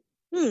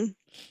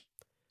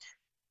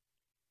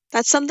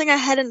 That's something I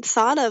hadn't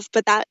thought of,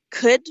 but that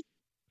could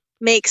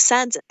make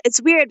sense.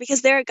 It's weird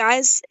because there are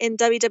guys in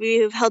WWE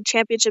who've held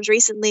championships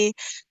recently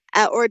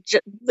or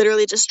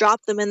literally just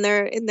dropped them in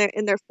their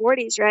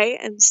 40s, right?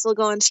 And still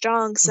going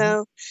strong.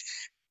 So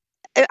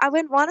I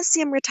wouldn't want to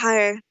see him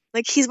retire.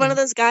 Like he's one of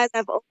those guys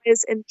I've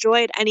always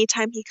enjoyed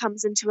anytime he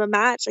comes into a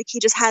match. Like he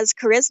just has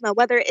charisma,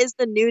 whether it is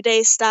the New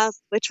Day stuff,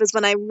 which was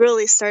when I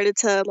really started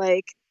to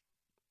like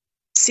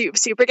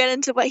super get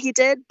into what he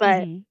did.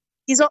 But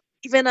he's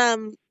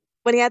even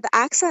when he had the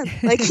accent,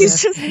 like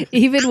he's just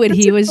even when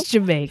he was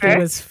Jamaican, he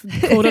was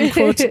quote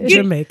unquote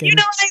Jamaican. You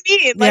know what I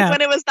mean? Like when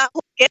it was that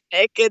whole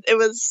gimmick, it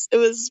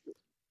was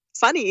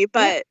funny,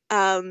 but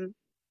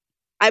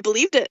I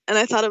believed it and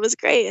I thought it was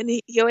great. And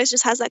he always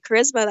just has that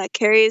charisma that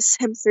carries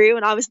him through,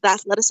 and obviously the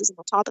athleticism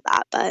on top of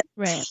that. But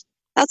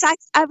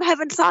I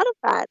haven't thought of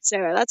that,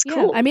 Sarah. That's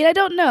cool. I mean, I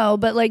don't know,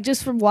 but like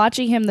just from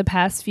watching him the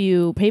past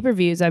few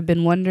pay-per-views, I've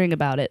been wondering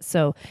about it.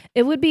 So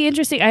it would be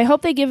interesting. I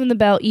hope they give him the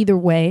belt either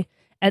way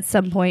at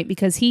some point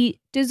because he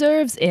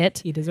deserves it.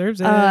 He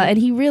deserves it. And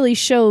he really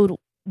showed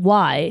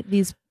why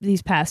these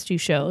past 2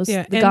 shows,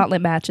 the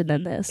Gauntlet match and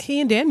then this.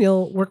 He and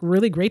Daniel work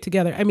really great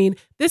together. I mean,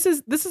 this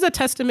is a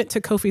testament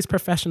to Kofi's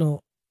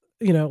professional,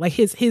 like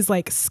his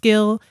like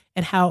skill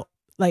and how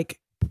like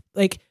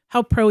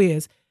how pro he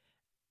is.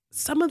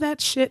 Some of that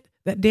shit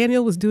that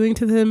Daniel was doing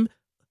to them,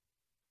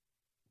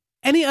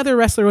 any other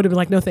wrestler would have been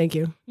like, no, thank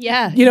you.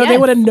 Yeah. They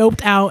would have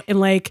noped out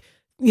and like,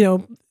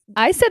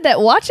 I said that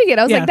watching it.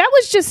 I was like, that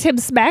was just him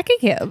smacking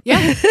him.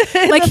 Yeah.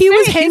 Like he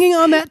was hanging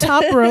on that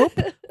top rope,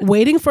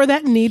 waiting for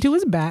that knee to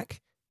his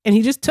back, and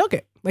he just took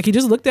it. Like he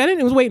just looked at it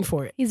and was waiting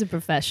for it. He's a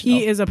professional.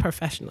 He is a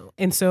professional.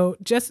 And so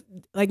just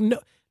like,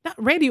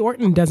 Randy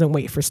Orton doesn't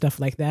wait for stuff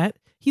like that.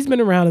 He's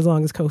been around as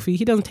long as Kofi.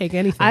 He doesn't take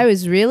anything. I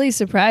was really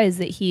surprised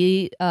that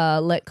he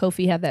let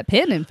Kofi have that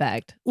pin, in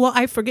fact. Well,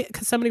 I forget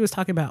because somebody was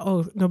talking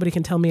about, nobody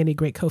can tell me any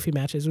great Kofi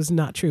matches. It was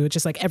not true. It's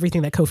just like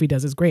everything that Kofi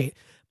does is great.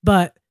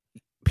 But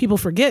people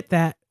forget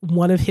that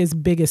one of his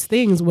biggest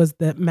things was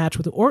the match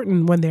with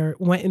Orton when they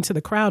went into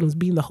the crowd and was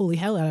beating the holy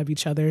hell out of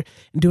each other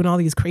and doing all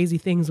these crazy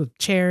things with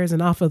chairs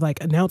and off of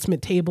like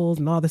announcement tables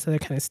and all this other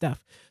kind of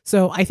stuff.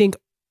 So I think,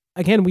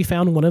 again, we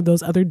found one of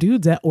those other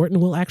dudes that Orton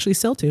will actually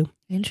sell to.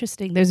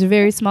 Interesting. There's a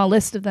very small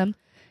list of them.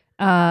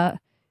 I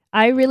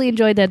really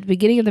enjoyed that at the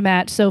beginning of the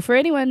match. So for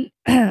anyone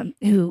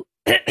who,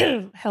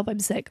 help, I'm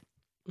sick.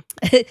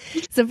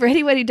 So for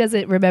anyone who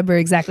doesn't remember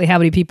exactly how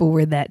many people were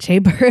in that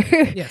chamber,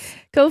 yes.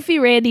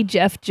 Kofi, Randy,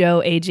 Jeff,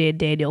 Joe, AJ, and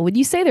Daniel. When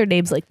you say their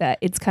names like that,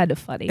 it's kind of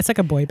funny. It's like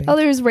a boy band. Oh,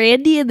 there was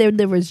Randy, and then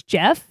there was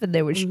Jeff, and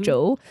there was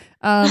Joe.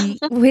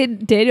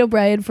 When Daniel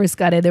Bryan first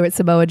got in there with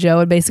Samoa Joe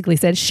and basically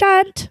said,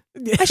 "Shan't,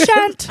 I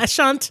shan't, I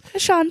shan't, I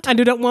shan't, I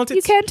do not want it.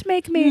 You can't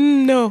make me."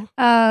 No.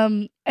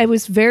 It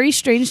was very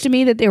strange to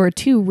me that there were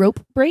 2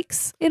 rope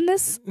breaks in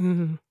this,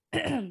 and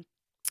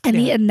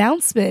the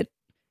announcement.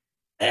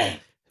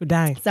 We're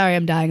dying. Sorry,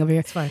 I'm dying over here.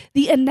 It's fine.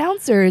 The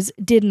announcers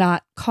did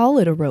not call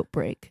it a rope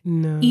break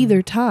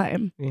either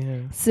time,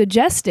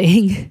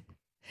 suggesting,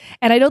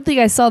 and I don't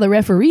think I saw the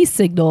referee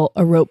signal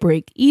a rope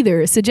break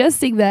either,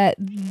 suggesting that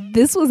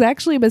this was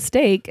actually a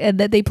mistake and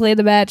that they planned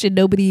the match and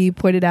nobody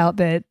pointed out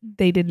that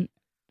they didn't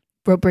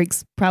rope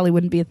breaks probably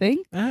wouldn't be a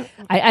thing. Uh,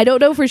 I don't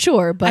know for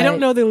sure, but I don't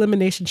know the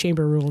Elimination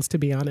Chamber rules, to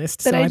be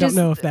honest. So I don't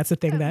know if that's a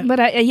thing that. But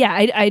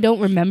I don't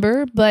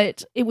remember.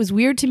 But it was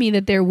weird to me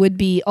that there would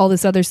be all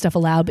this other stuff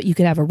allowed, but you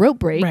could have a rope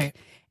break. Right.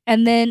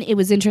 And then it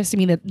was interesting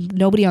to me that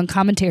nobody on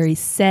commentary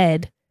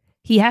said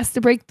he has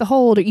to break the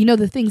hold, or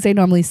the things they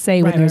normally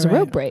say when there's a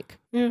rope break.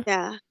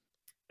 Yeah.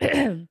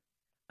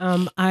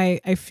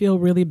 I feel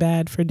really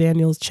bad for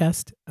Daniel's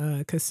chest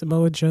because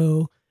Samoa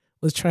Joe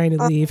was trying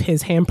to leave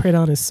his handprint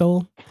on his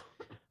soul.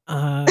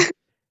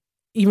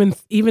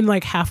 Even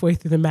like halfway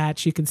through the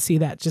match, you could see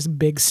that just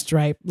big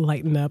stripe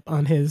lighten up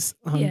on his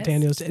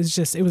Daniel's.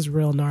 It was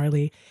real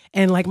gnarly.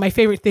 And like my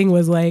favorite thing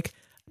was like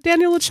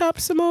Daniel will chop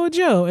Samoa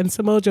Joe, and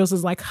Samoa Joe's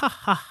is like, ha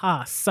ha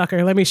ha,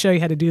 sucker, let me show you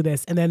how to do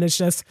this. And then it's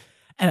just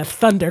a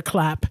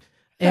thunderclap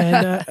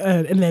and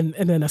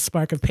then a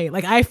spark of pain.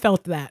 Like I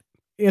felt that,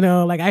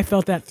 I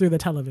felt that through the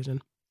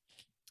television.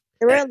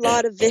 There were a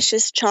lot of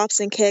vicious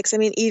chops and kicks. I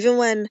mean, even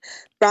when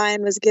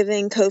Brian was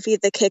giving Kofi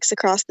the kicks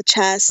across the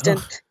chest and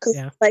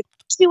like,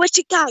 give me what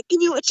you got.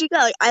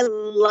 Like, I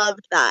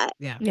loved that.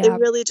 Yeah. It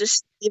really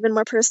just even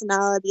more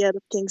personality out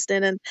of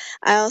Kingston. And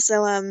I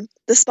also,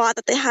 the spot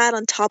that they had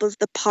on top of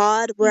the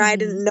pod where I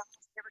didn't know if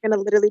they were going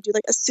to literally do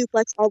like a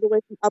suplex all the way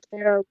from up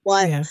there or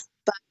what. Yeah.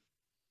 But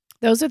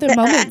those are the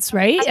moments,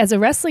 right? As a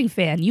wrestling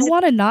fan, you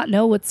want to not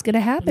know what's going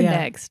to happen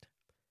next.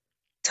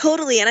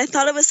 Totally. And I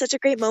thought it was such a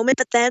great moment.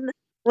 But then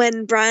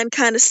when Brian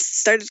kind of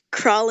started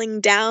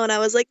crawling down, I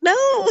was like, no,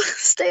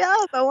 stay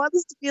up. I want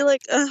this to be like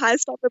a high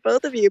spot for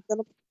both of you.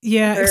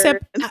 Yeah,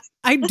 except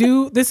I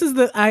do. This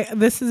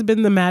has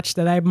been the match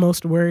that I'm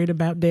most worried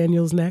about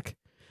Daniel's neck.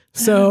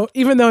 So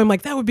even though I'm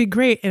like, that would be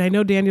great. And I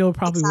know Daniel will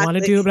probably want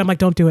to do it, but I'm like,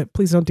 don't do it.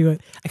 Please don't do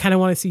it. I kind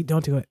of want to see,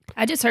 don't do it.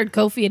 I just heard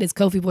Kofi and his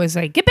Kofi boys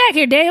say, get back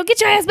here, Daniel. Get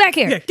your ass back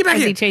here. Yeah, get back as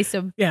here. he chased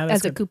him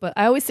as a Koopa.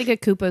 I always think of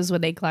Koopas when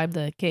they climb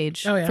the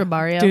cage from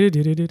Mario.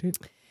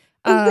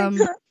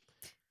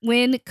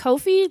 When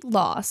Kofi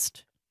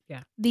lost,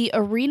 the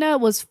arena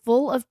was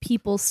full of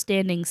people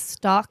standing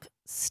stock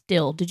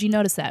still. Did you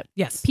notice that?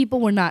 Yes. People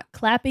were not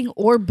clapping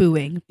or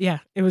booing. Yeah,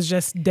 it was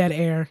just dead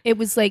air. It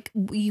was like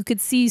you could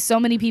see so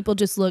many people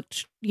just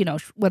looked,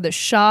 whether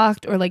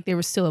shocked or like they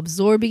were still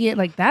absorbing it.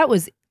 Like that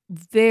was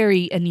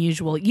very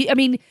unusual. I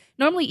mean,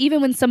 normally even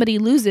when somebody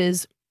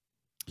loses,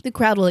 the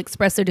crowd will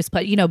express their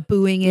displeasure,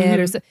 booing it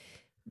or so.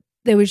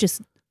 There was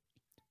just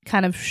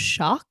kind of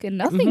shock and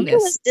nothingness. It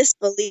was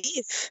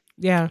disbelief.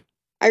 Yeah.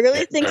 I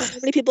really think so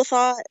many people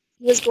thought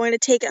he was going to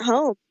take it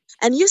home.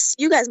 And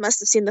you guys must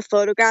have seen the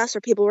photographs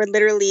where people were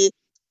literally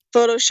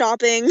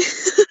photoshopping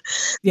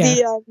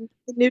the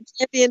new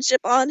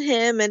championship on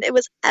him, and it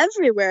was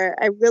everywhere.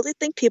 I really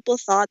think people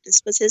thought this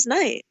was his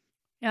night.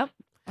 Yep.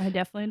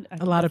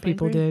 A lot of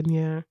people did,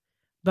 yeah.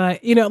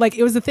 But, like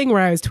it was the thing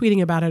where I was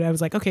tweeting about it. I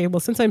was like, okay, well,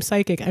 since I'm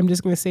psychic, I'm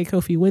just going to say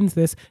Kofi wins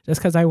this just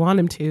because I want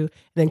him to. And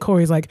then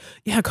Corey's like,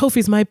 yeah,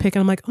 Kofi's my pick.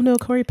 And I'm like, oh no,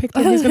 Corey picked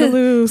him. He's going to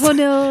lose. Oh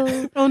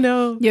no. Oh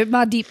no.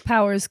 My deep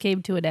powers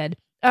came to an end.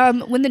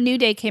 When the New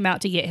Day came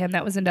out to get him,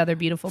 that was another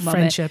beautiful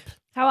moment. Friendship.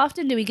 How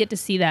often do we get to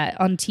see that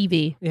on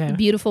TV? Yeah.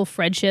 Beautiful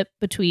friendship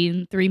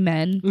between three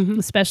men,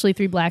 especially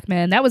three black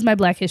men. That was my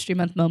Black History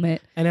Month moment.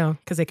 I know,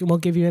 because they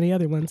won't give you any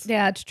other ones.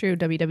 Yeah, it's true.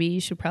 WWE,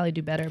 you should probably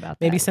do better about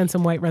that. Maybe send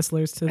some white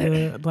wrestlers to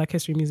the Black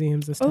History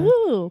Museums this time.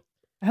 Ooh,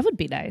 that would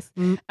be nice.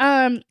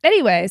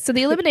 Anyway, so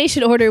the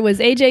elimination order was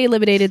AJ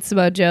eliminated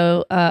Samoa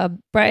Joe,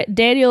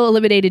 Daniel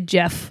eliminated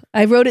Jeff.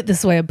 I wrote it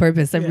this way on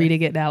purpose. I'm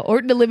reading it now.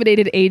 Orton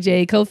eliminated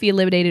AJ, Kofi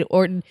eliminated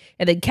Orton,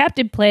 and then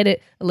Captain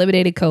Planet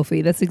eliminated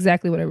Kofi. That's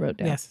exactly what I wrote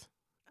down. Yes.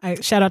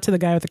 Shout out to the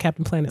guy with the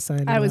Captain Planet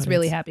sign. I was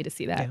really happy to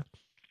see that.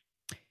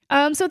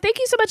 Yeah. So thank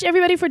you so much,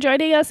 everybody, for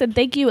joining us, and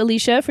thank you,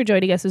 Alicia, for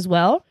joining us as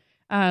well.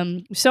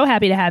 So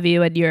happy to have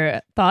you and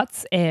your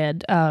thoughts,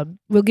 and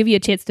we'll give you a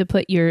chance to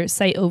put your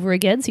site over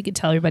again so you can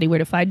tell everybody where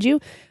to find you.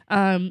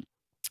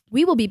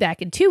 We will be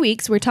back in 2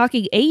 weeks. We're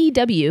talking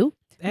AEW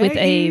with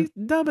a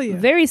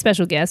very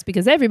special guest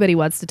because everybody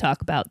wants to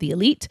talk about the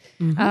Elite.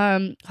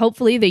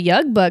 Hopefully the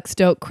Young Bucks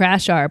don't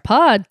crash our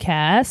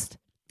podcast.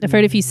 I've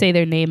heard if you say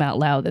their name out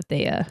loud that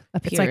they appear.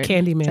 It's like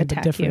Candyman,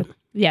 but different. You.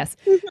 Yes.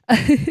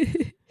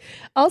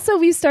 Also,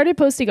 we started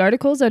posting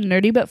articles on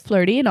Nerdy But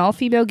Flirty, an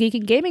all-female geek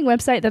and gaming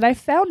website that I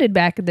founded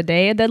back in the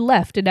day and then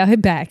left, and now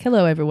I'm back.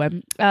 Hello,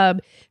 everyone.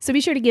 So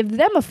be sure to give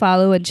them a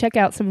follow and check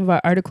out some of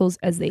our articles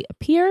as they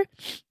appear.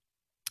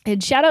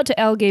 And shout out to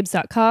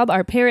lgames.com,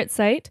 our parent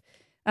site.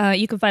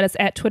 You can find us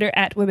at Twitter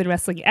at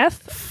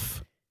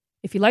WomenWrestlingF.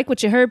 If you like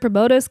what you heard,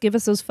 promote us, give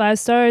us those 5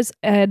 stars.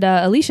 And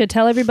Alicia,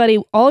 tell everybody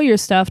all your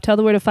stuff. Tell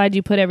them where to find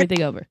you, put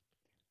everything over.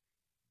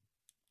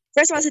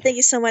 First, I want to say thank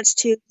you so much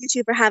to you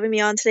two for having me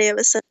on today. It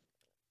was such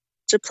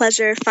a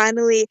pleasure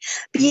finally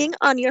being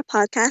on your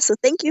podcast. So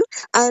thank you.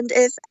 And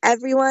if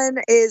everyone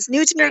is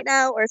new to me right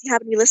now, or if you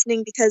happen to be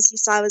listening because you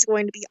saw I was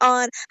going to be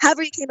on,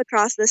 however you came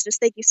across this,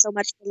 just thank you so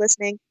much for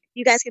listening.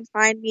 You guys can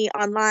find me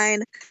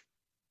online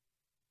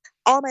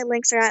all my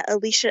links are at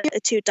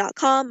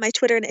aliciaatute.com. My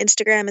Twitter and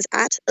Instagram is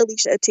at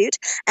aliciaatute.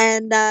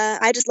 And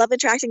I just love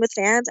interacting with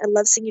fans. I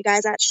love seeing you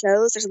guys at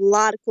shows. There's a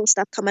lot of cool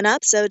stuff coming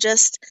up. So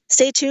just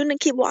stay tuned and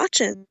keep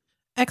watching.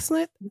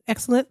 Excellent.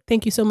 Excellent.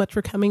 Thank you so much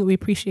for coming. We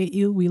appreciate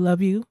you. We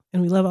love you.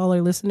 And we love all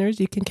our listeners.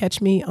 You can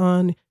catch me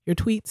on your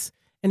tweets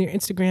and your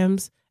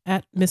Instagrams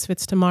at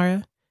Misfits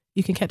Tamara.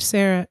 You can catch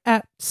Sarah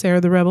at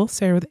Sarah the Rebel.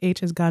 Sarah with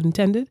H as God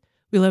intended.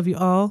 We love you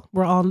all.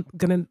 We're all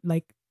going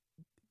to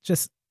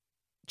just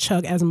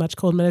chug as much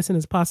cold medicine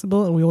as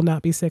possible, and we will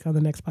not be sick on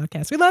the next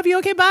podcast. We love you.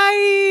 Okay,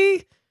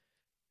 bye.